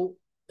level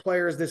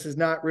players, this is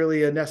not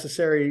really a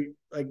necessary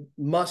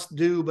must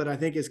do, but I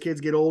think as kids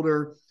get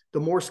older, the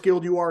more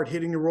skilled you are at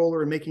hitting the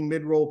roller and making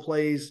mid-roll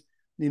plays,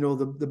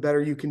 the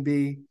better you can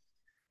be.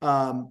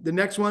 The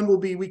next one will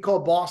be, we call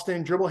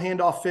Boston dribble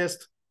handoff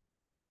fist.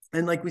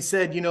 And like we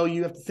said,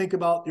 you have to think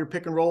about your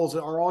pick and rolls.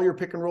 Are all your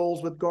pick and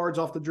rolls with guards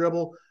off the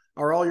dribble?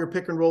 Are all your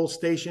pick and rolls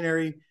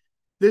stationary?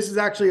 This is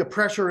actually a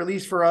pressure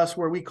release for us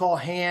where we call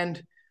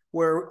hand,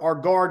 where our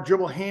guard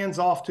dribble hands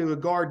off to a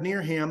guard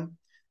near him.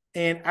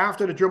 And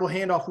after the dribble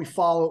handoff, we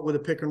follow it with a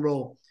pick and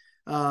roll.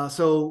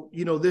 So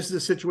this is a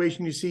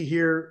situation you see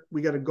here.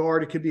 We got a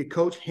guard. It could be a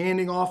coach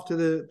handing off to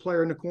the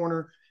player in the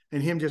corner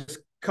and him just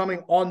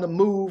coming on the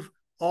move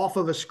off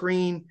of a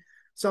screen.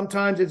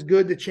 Sometimes it's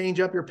good to change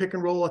up your pick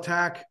and roll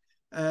attack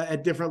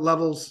at different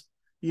levels,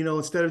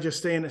 instead of just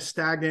staying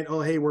stagnant.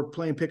 Oh, hey, we're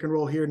playing pick and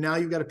roll here. Now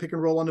you've got a pick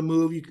and roll on the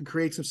move. You can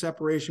create some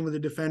separation with the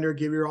defender,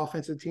 give your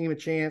offensive team a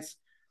chance.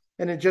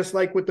 And then just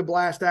like with the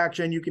blast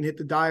action, you can hit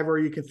the diver,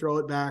 you can throw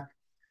it back.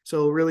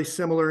 So really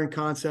similar in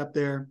concept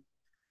there.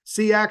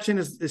 C action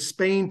is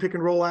Spain pick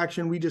and roll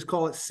action. We just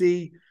call it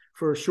C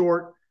for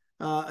short.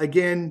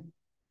 Again,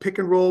 pick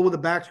and roll with a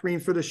back screen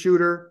for the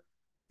shooter.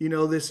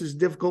 This is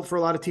difficult for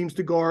a lot of teams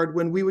to guard.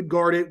 When we would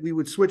guard it, we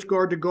would switch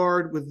guard to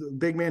guard with the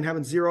big man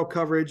having zero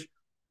coverage.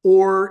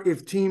 Or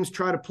if teams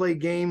try to play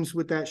games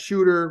with that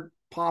shooter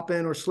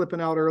popping or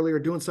slipping out early or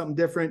doing something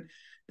different,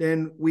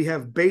 then we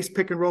have base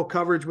pick and roll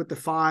coverage with the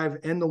 5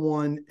 and the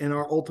 1 and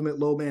our ultimate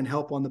low man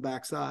help on the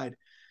backside.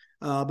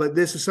 But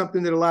this is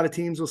something that a lot of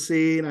teams will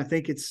see, and I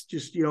think it's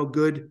just,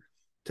 good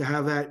to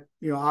have that,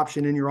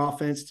 option in your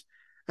offense.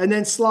 And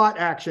then slot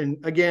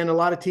action. Again, a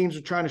lot of teams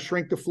are trying to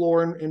shrink the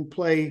floor and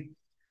play,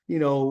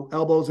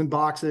 elbows and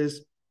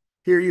boxes.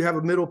 Here you have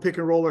a middle pick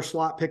and roll or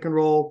slot pick and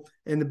roll,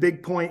 and the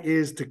big point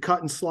is to cut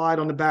and slide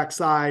on the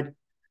backside.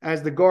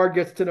 As the guard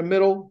gets to the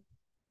middle,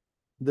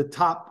 the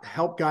top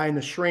help guy in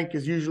the shrink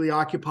is usually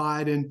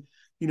occupied, and,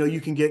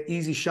 you can get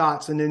easy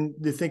shots. And then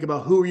to think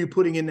about who are you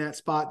putting in that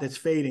spot that's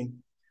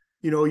fading.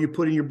 You're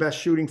putting your best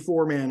shooting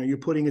 4-man or you're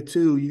putting a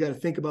 2. You got to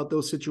think about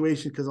those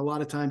situations because a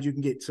lot of times you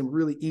can get some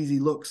really easy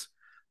looks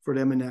for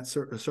them in that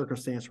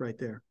circumstance right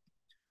there.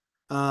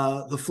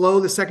 The flow,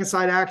 the second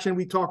side action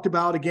we talked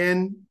about.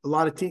 Again, a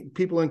lot of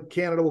people in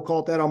Canada will call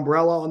it that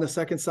umbrella on the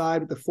second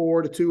side with the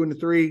 4, the 2, and the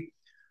 3.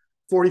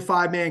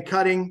 45-man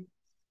cutting.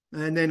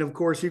 And then, of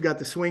course, you've got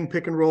the swing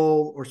pick and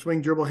roll or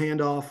swing dribble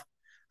handoff.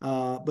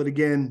 But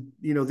again,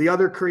 the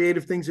other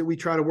creative things that we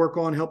try to work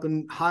on,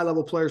 helping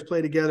high-level players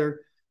play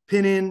together,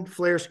 pin in,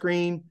 flare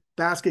screen,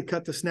 basket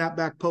cut to snap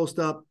back, post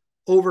up,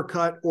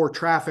 overcut, or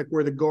traffic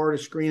where the guard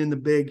is screening the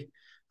big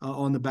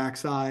on the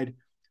backside.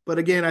 But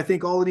again, I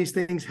think all of these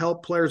things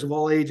help players of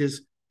all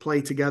ages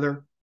play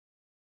together.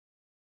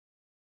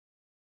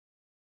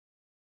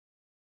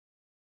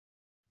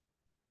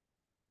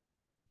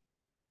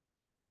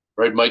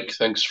 Right, Mike,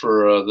 thanks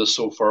for this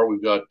so far.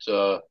 We've got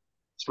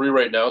 3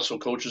 right now. So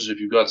coaches, if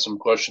you've got some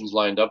questions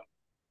lined up,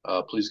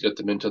 please get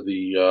them into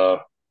the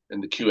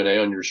Q&A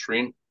on your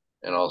screen,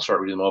 and I'll start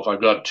reading them off. I've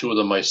got 2 of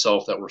them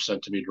myself that were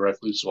sent to me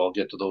directly, so I'll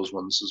get to those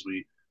ones as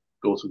we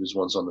go through these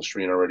ones on the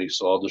screen already.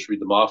 So I'll just read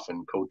them off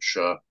and coach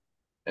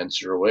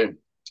answer away.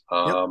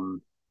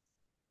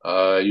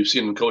 You've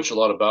seen him coach a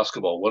lot of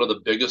basketball. What are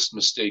the biggest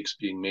mistakes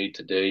being made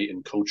today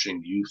in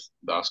coaching youth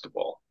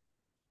basketball?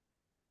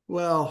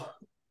 Well,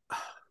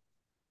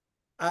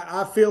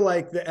 I feel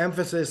like the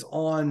emphasis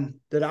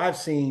on that I've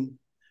seen,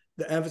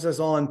 the emphasis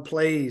on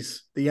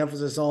plays, the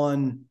emphasis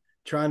on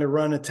trying to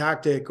run a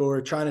tactic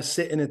or trying to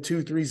sit in a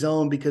 2-3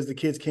 zone because the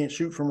kids can't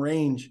shoot from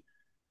range.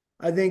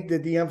 I think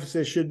that the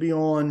emphasis should be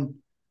on,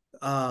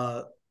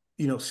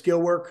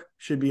 skill work,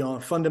 should be on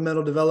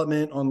fundamental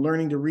development, on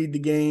learning to read the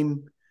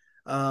game.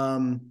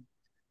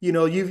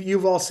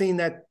 You've all seen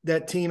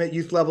that team at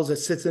youth levels that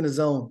sits in a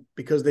zone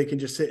because they can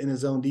just sit in a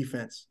zone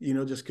defense,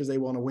 just because they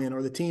want to win,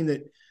 or the team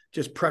that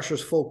just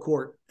pressures full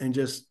court and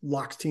just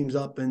locks teams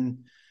up and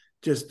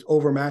just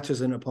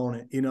overmatches an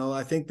opponent.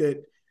 I think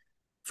that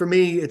for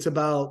me, it's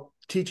about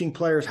teaching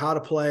players how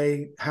to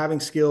play, having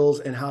skills,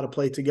 and how to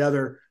play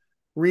together,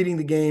 reading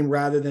the game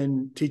rather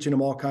than teaching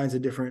them all kinds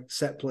of different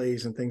set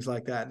plays and things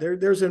like that.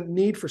 There's a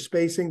need for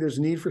spacing. There's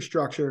a need for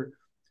structure.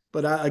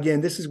 But again,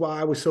 this is why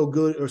I was so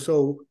good or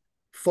so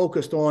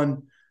focused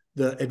on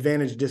the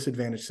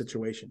advantage-disadvantage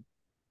situation.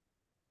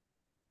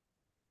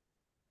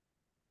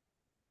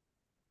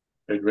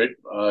 Okay, great.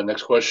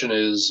 Next question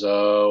is,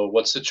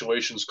 what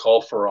situations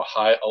call for a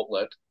high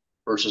outlet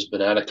versus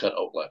banana cut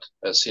outlet,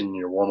 as seen in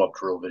your warm-up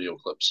drill video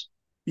clips?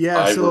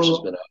 Yeah,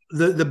 so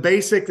the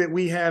basic that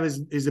we have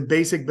is a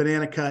basic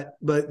banana cut,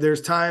 but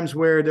there's times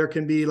where there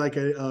can be like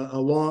a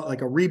long,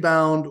 like a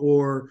rebound,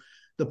 or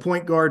the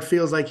point guard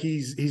feels like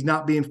he's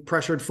not being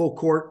pressured full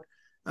court,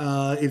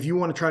 If you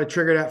want to try to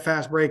trigger that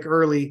fast break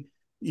early,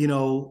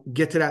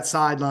 get to that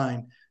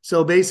sideline.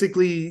 So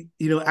basically,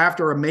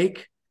 after a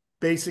make,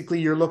 basically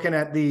you're looking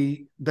at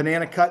the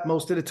banana cut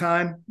most of the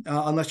time,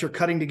 unless you're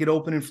cutting to get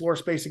open in floor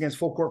space against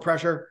full court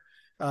pressure.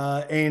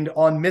 And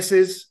on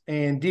misses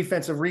and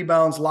defensive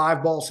rebounds,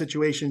 live ball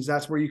situations,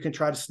 that's where you can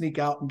try to sneak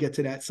out and get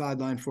to that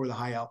sideline for the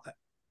high outlet.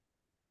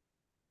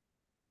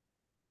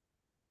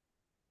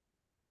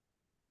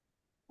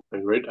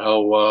 Okay, great.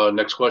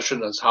 Next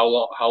question is how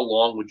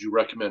long would you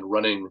recommend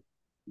running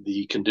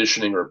the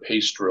conditioning or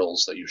pace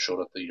drills that you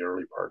showed at the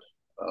early part?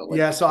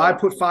 So I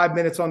put 5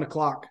 minutes on the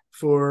clock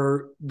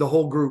for the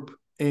whole group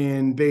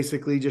and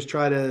basically just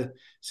try to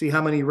see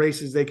how many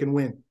races they can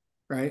win,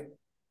 right?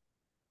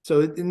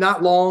 So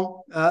not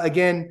long.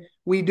 Again,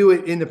 we do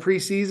it in the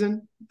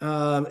preseason,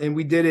 and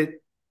we did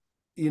it.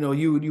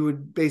 You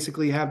would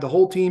basically have the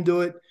whole team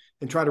do it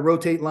and try to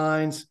rotate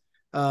lines,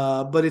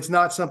 but it's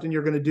not something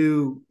you're going to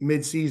do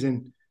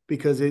mid-season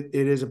because it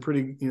is a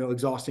pretty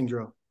exhausting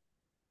drill.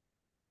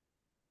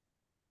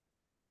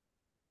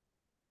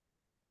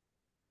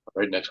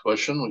 All right, next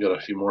question. We got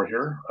a few more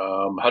here.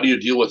 How do you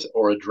deal with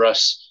or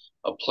address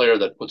a player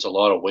that puts a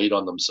lot of weight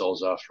on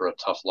themselves after a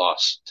tough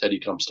loss? Teddy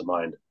comes to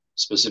mind,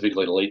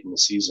 specifically late in the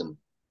season.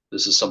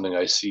 This is something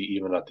I see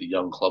even at the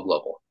young club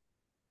level.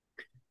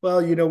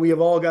 Well, we have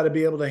all got to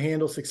be able to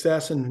handle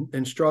success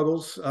and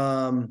struggles.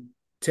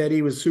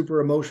 Teddy was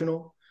super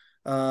emotional.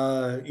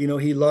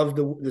 He loved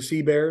the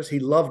Sea Bears. He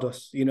loved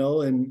us,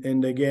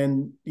 and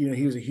again,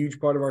 he was a huge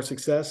part of our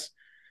success.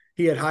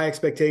 He had high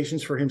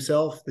expectations for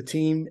himself, the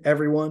team,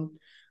 everyone,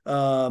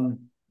 and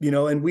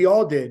we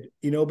all did,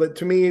 but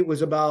to me, it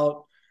was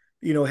about,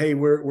 hey,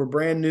 we're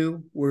brand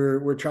new.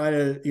 We're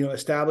trying to,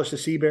 establish the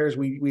Sea Bears.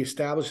 We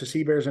established the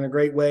Sea Bears in a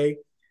great way.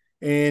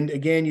 And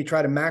again, you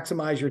try to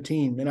maximize your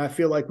team. And I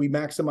feel like we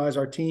maximize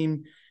our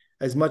team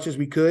as much as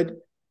we could.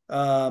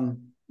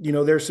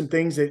 There's some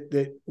things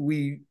that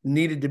we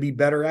needed to be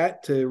better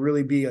at to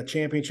really be a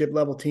championship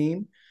level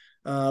team.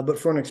 But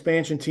for an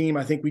expansion team,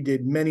 I think we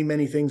did many,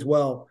 many things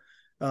well.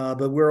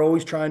 But we're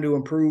always trying to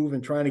improve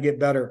and trying to get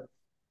better.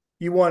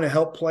 You want to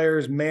help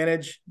players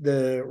manage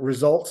the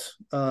results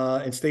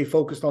and stay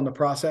focused on the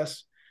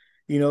process.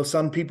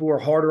 Some people are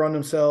harder on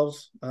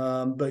themselves,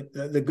 but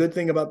the good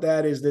thing about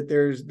that is that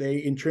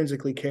they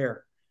intrinsically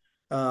care.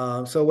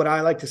 So what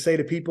I like to say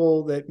to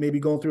people that may be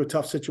going through a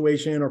tough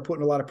situation or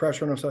putting a lot of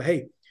pressure on themselves,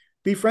 hey,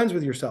 be friends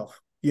with yourself.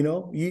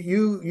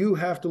 You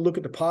have to look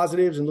at the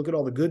positives and look at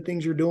all the good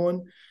things you're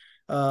doing.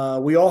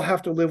 We all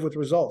have to live with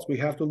results. We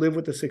have to live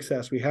with the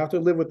success. We have to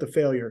live with the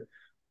failure.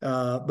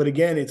 But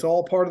again, it's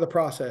all part of the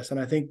process. And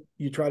I think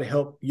you try to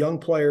help young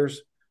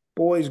players,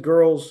 boys,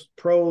 girls,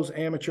 pros,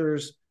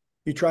 amateurs.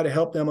 You try to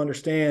help them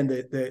understand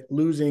that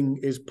losing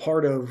is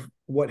part of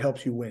what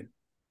helps you win.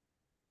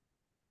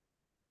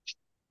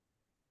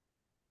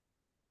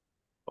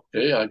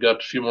 Okay, I got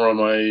a few more on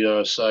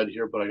my side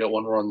here, but I got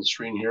one more on the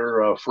screen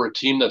here. For a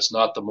team that's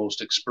not the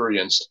most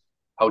experienced,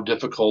 how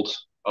difficult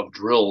of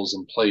drills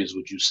and plays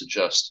would you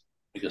suggest?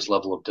 I guess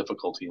level of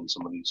difficulty in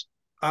some of these.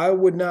 I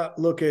would not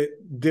look at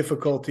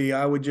difficulty.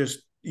 I would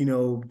just,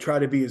 try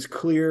to be as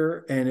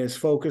clear and as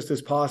focused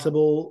as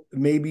possible.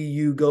 Maybe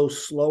you go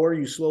slower,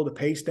 you slow the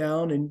pace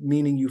down, and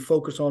meaning you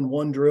focus on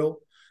one drill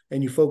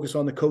and you focus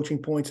on the coaching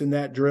points in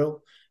that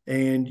drill,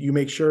 and you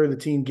make sure the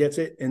team gets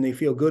it and they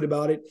feel good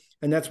about it.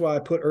 And that's why I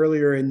put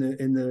earlier in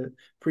the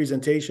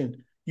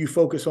presentation, you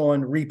focus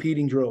on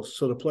repeating drills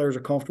so the players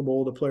are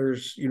comfortable, the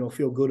players,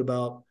 feel good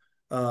about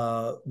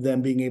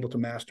them being able to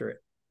master it.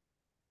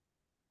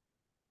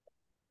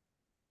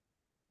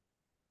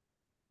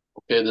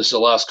 Okay, this is the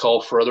last call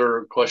for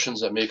other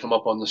questions that may come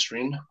up on the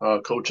screen,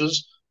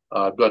 coaches.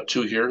 I've got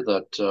two here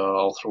that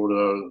I'll throw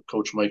to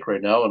Coach Mike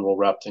right now, and we'll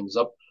wrap things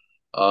up.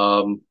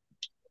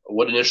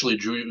 What initially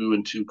drew you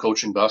into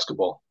coaching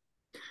basketball?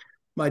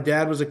 My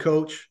dad was a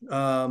coach.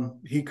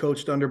 He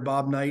coached under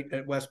Bob Knight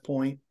at West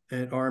Point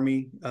at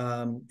Army.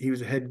 He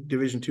was a head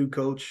Division II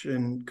coach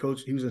and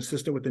coach. He was an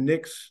assistant with the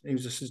Knicks. He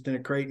was assistant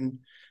at Creighton.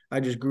 I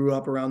just grew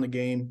up around the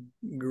game,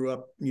 grew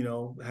up,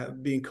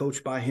 being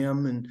coached by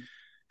him and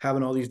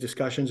having all these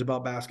discussions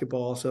about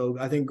basketball. So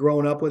I think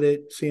growing up with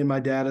it, seeing my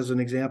dad as an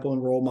example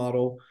and role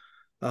model,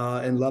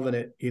 and loving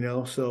it,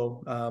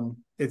 so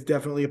it's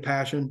definitely a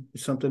passion.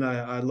 It's something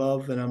I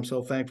love, and I'm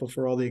so thankful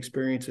for all the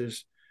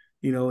experiences,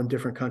 in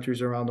different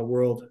countries around the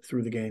world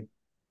through the game.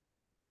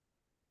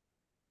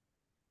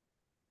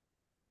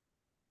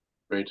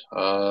 Great.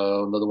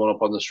 Another one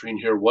up on the screen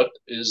here. What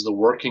is the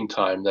working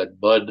time that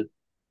Bud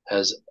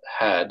has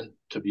had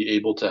to be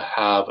able to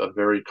have a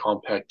very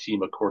compact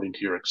team according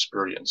to your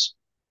experience?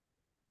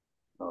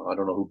 I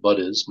don't know who Bud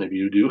is. Maybe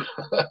you do.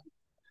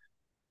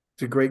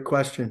 It's a great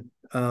question.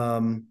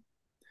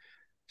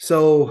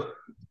 So,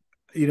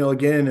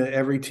 again,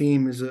 every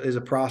team is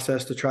a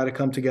process to try to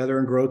come together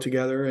and grow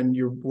together, and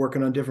you're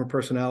working on different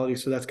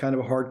personalities. So that's kind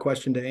of a hard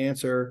question to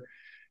answer.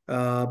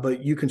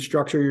 But you can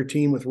structure your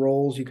team with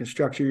roles. You can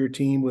structure your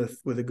team with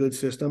a good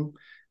system,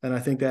 and I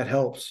think that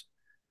helps.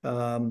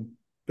 But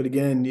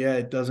again,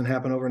 it doesn't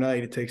happen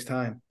overnight. It takes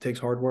time. It takes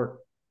hard work.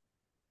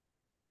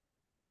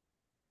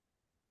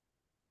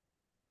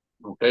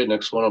 Okay,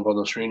 next one up on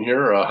the screen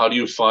here. How do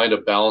you find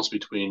a balance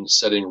between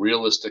setting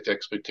realistic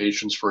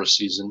expectations for a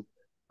season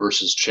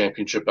versus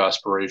championship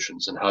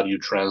aspirations, and how do you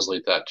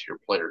translate that to your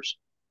players?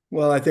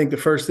 Well, I think the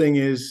first thing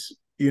is,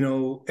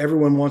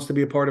 everyone wants to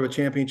be a part of a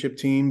championship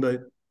team,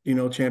 but,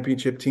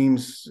 championship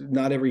teams,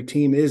 not every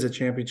team is a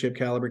championship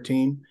caliber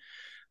team.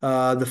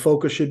 The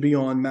focus should be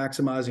on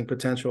maximizing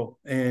potential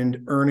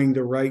and earning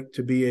the right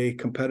to be a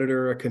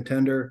competitor, a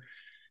contender.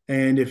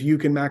 And if you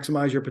can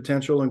maximize your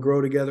potential and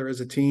grow together as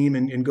a team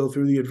and go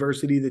through the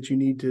adversity that you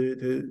need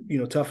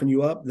to toughen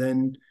you up,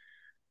 then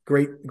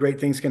great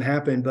things can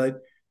happen. But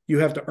you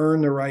have to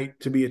earn the right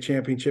to be a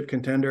championship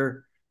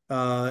contender.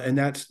 And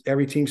that's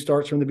every team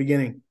starts from the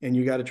beginning. And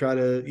you got to try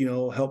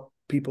to, help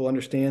people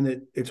understand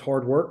that it's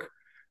hard work,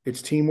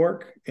 it's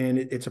teamwork, and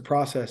it's a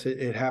process.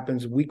 It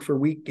happens week for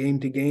week, game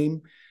to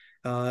game.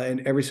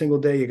 And every single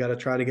day, you got to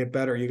try to get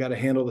better. You got to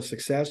handle the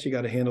success. You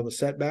got to handle the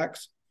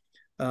setbacks.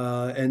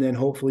 And then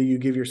hopefully you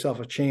give yourself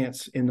a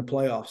chance in the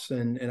playoffs.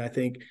 And I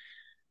think,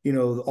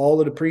 all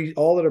of the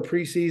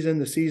preseason,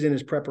 the season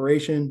is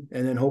preparation.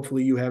 And then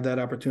hopefully you have that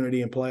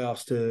opportunity in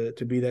playoffs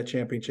to be that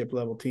championship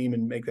level team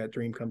and make that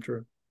dream come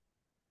true.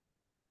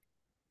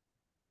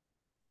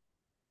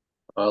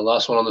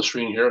 Last one on the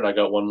screen here, and I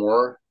got one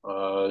more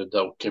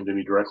that came to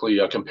me directly.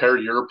 Compare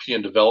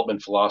European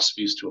development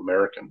philosophies to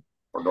American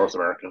or North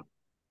American.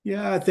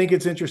 Yeah, I think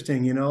it's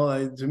interesting.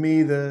 To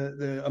me,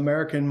 the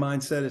American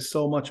mindset is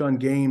so much on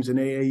games and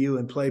AAU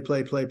and play.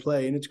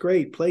 And it's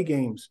great. Play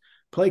games,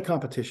 play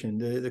competition.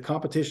 The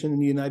competition in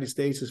the United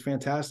States is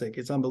fantastic.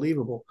 It's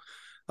unbelievable.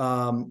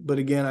 But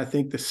again, I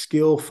think the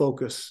skill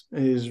focus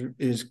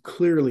is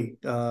clearly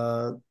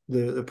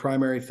the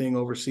primary thing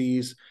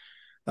overseas.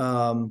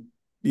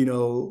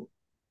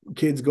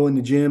 Kids go in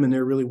the gym and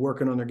they're really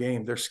working on their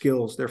game, their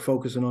skills, they're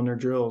focusing on their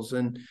drills.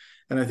 And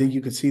I think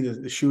you can see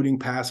the shooting,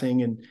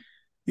 passing, and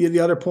the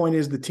other point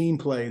is the team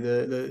play.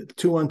 The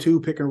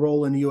 2-on-2 pick and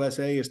roll in the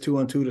USA is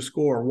 2-on-2 to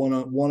score,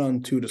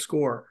 1-on-2 to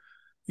score.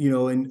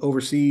 And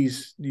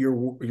overseas,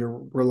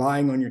 you're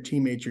relying on your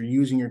teammates, you're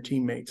using your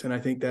teammates, and I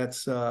think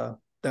that's at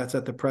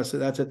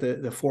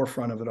the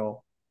forefront of it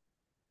all.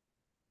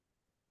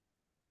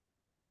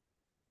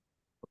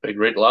 Okay,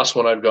 great. Last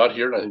one I've got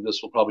here, and I think this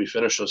will probably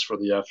finish us for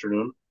the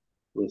afternoon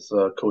with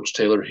Coach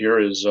Taylor here,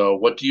 is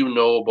what do you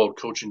know about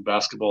coaching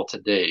basketball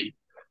today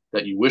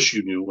that you wish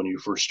you knew when you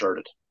first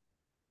started?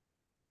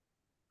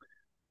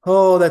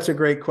 Oh, that's a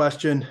great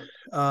question.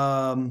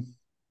 I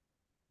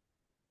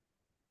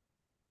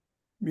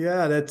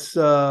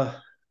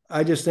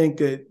just think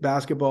that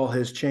basketball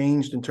has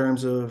changed in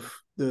terms of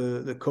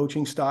the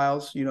coaching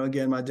styles.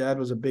 Again, my dad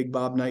was a big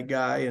Bob Knight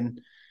guy, and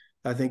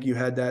I think you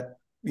had that,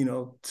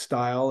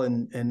 style,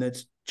 and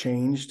that's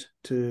changed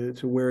to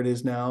where it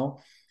is now.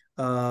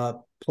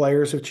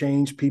 Players have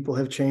changed, people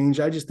have changed.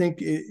 I just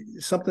think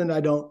something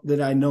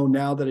that I know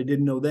now that I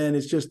didn't know then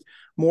is just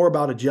more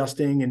about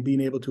adjusting and being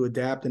able to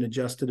adapt and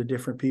adjust to the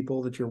different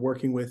people that you're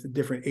working with,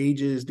 different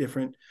ages,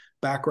 different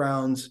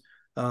backgrounds,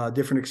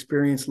 different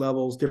experience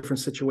levels, different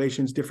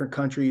situations, different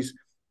countries.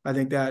 I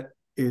think that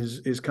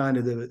is kind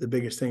of the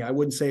biggest thing. I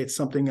wouldn't say it's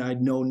something I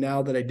know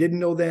now that I didn't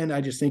know then. I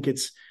just think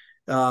it's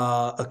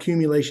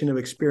accumulation of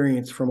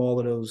experience from all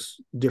of those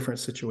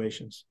different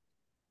situations.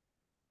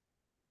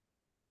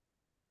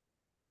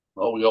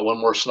 Well, we got one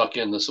more snuck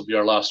in. This will be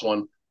our last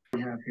one.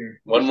 We have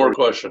here. One more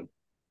question.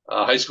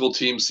 High school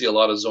teams see a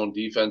lot of zone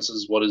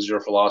defenses. What is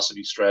your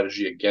philosophy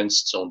strategy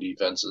against zone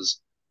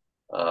defenses?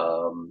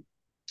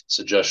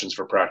 Suggestions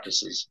for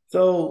practices.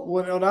 So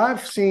what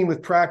I've seen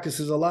with practice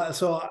is a lot.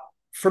 So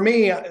for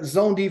me,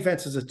 zone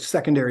defense is a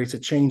secondary. It's a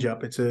change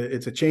up. It's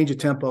a change of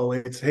tempo.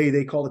 It's, hey,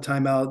 they call the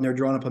timeout and they're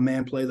drawing up a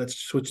man play. Let's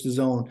switch the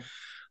zone.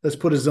 Let's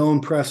put a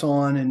zone press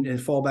on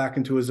and fall back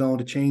into a zone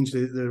to change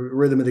the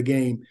rhythm of the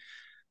game.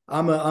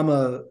 I'm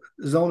a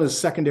zone is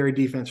secondary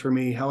defense for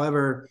me.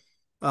 However,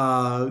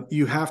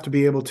 you have to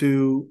be able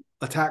to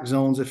attack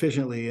zones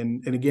efficiently.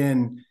 And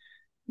again,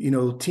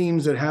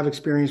 teams that have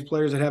experience,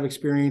 players that have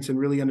experience and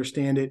really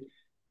understand it,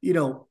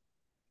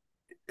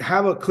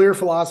 have a clear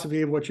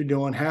philosophy of what you're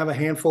doing, have a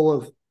handful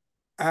of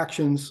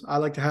actions. I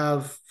like to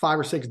have 5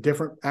 or 6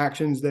 different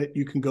actions that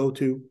you can go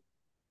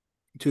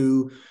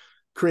to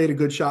create a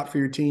good shot for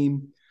your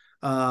team.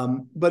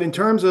 But in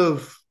terms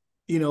of,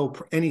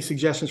 any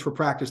suggestions for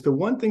practice, the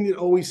one thing that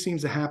always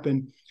seems to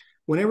happen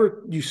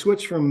whenever you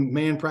switch from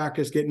man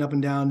practice, getting up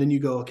and down, then you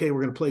go, okay,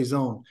 we're going to play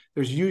zone.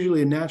 There's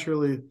usually a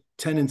naturally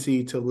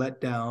tendency to let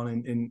down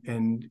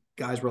and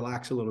guys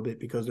relax a little bit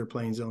because they're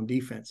playing zone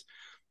defense.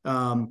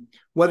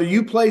 Whether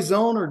you play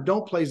zone or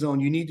don't play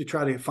zone, you need to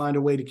try to find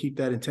a way to keep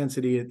that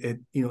intensity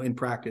in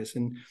practice.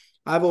 And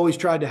I've always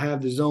tried to have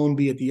the zone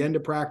be at the end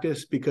of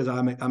practice because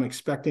I'm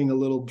expecting a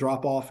little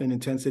drop off in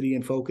intensity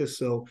and focus.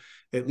 So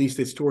at least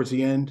it's towards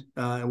the end,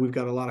 and we've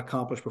got a lot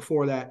accomplished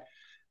before that.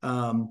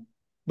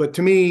 But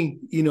to me,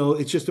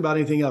 it's just about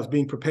anything else,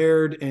 being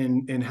prepared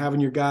and having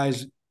your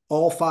guys,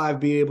 all 5,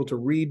 be able to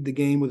read the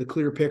game with a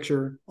clear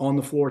picture on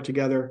the floor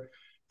together,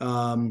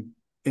 and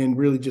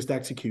really just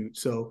execute.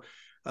 So,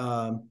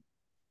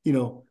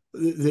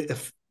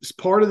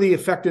 part of the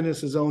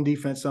effectiveness of zone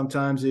defense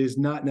sometimes is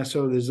not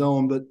necessarily the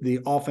zone, but the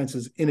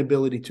offense's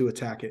inability to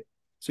attack it.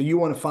 So you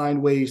want to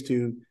find ways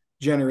to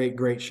generate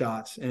great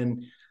shots.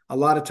 And a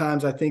lot of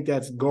times I think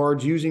that's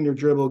guards using their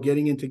dribble,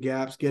 getting into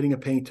gaps, getting a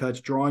paint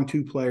touch, drawing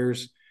two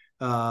players,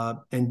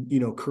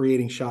 and,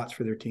 creating shots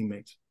for their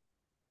teammates.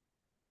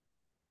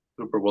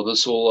 Super. Well,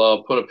 this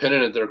will put a pin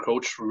in it there,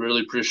 Coach. We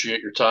really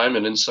appreciate your time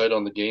and insight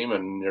on the game,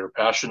 and your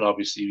passion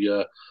obviously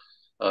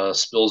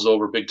spills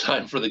over big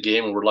time for the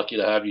game, and we're lucky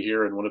to have you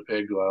here in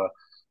Winnipeg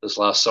this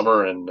last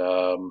summer, and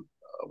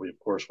we of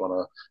course want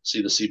to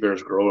see the Sea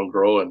Bears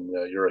grow, and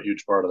you're a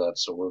huge part of that,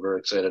 so we're very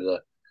excited to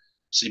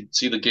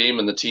see the game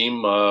and the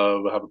team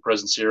have a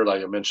presence here.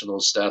 Like I mentioned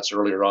those stats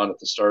earlier on at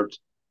the start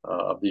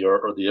of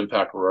the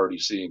impact we're already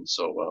seeing,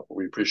 so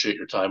we appreciate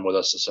your time with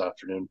us this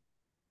afternoon.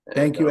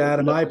 Thank you,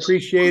 Adam. I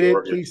appreciate it.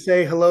 Please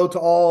say hello to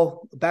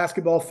all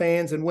basketball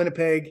fans in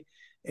Winnipeg.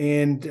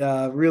 And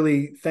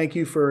really, thank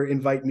you for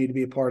inviting me to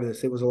be a part of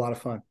this. It was a lot of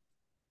fun.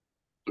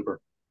 Super.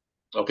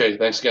 Okay.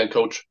 Thanks again,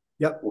 Coach.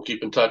 Yep. We'll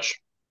keep in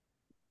touch.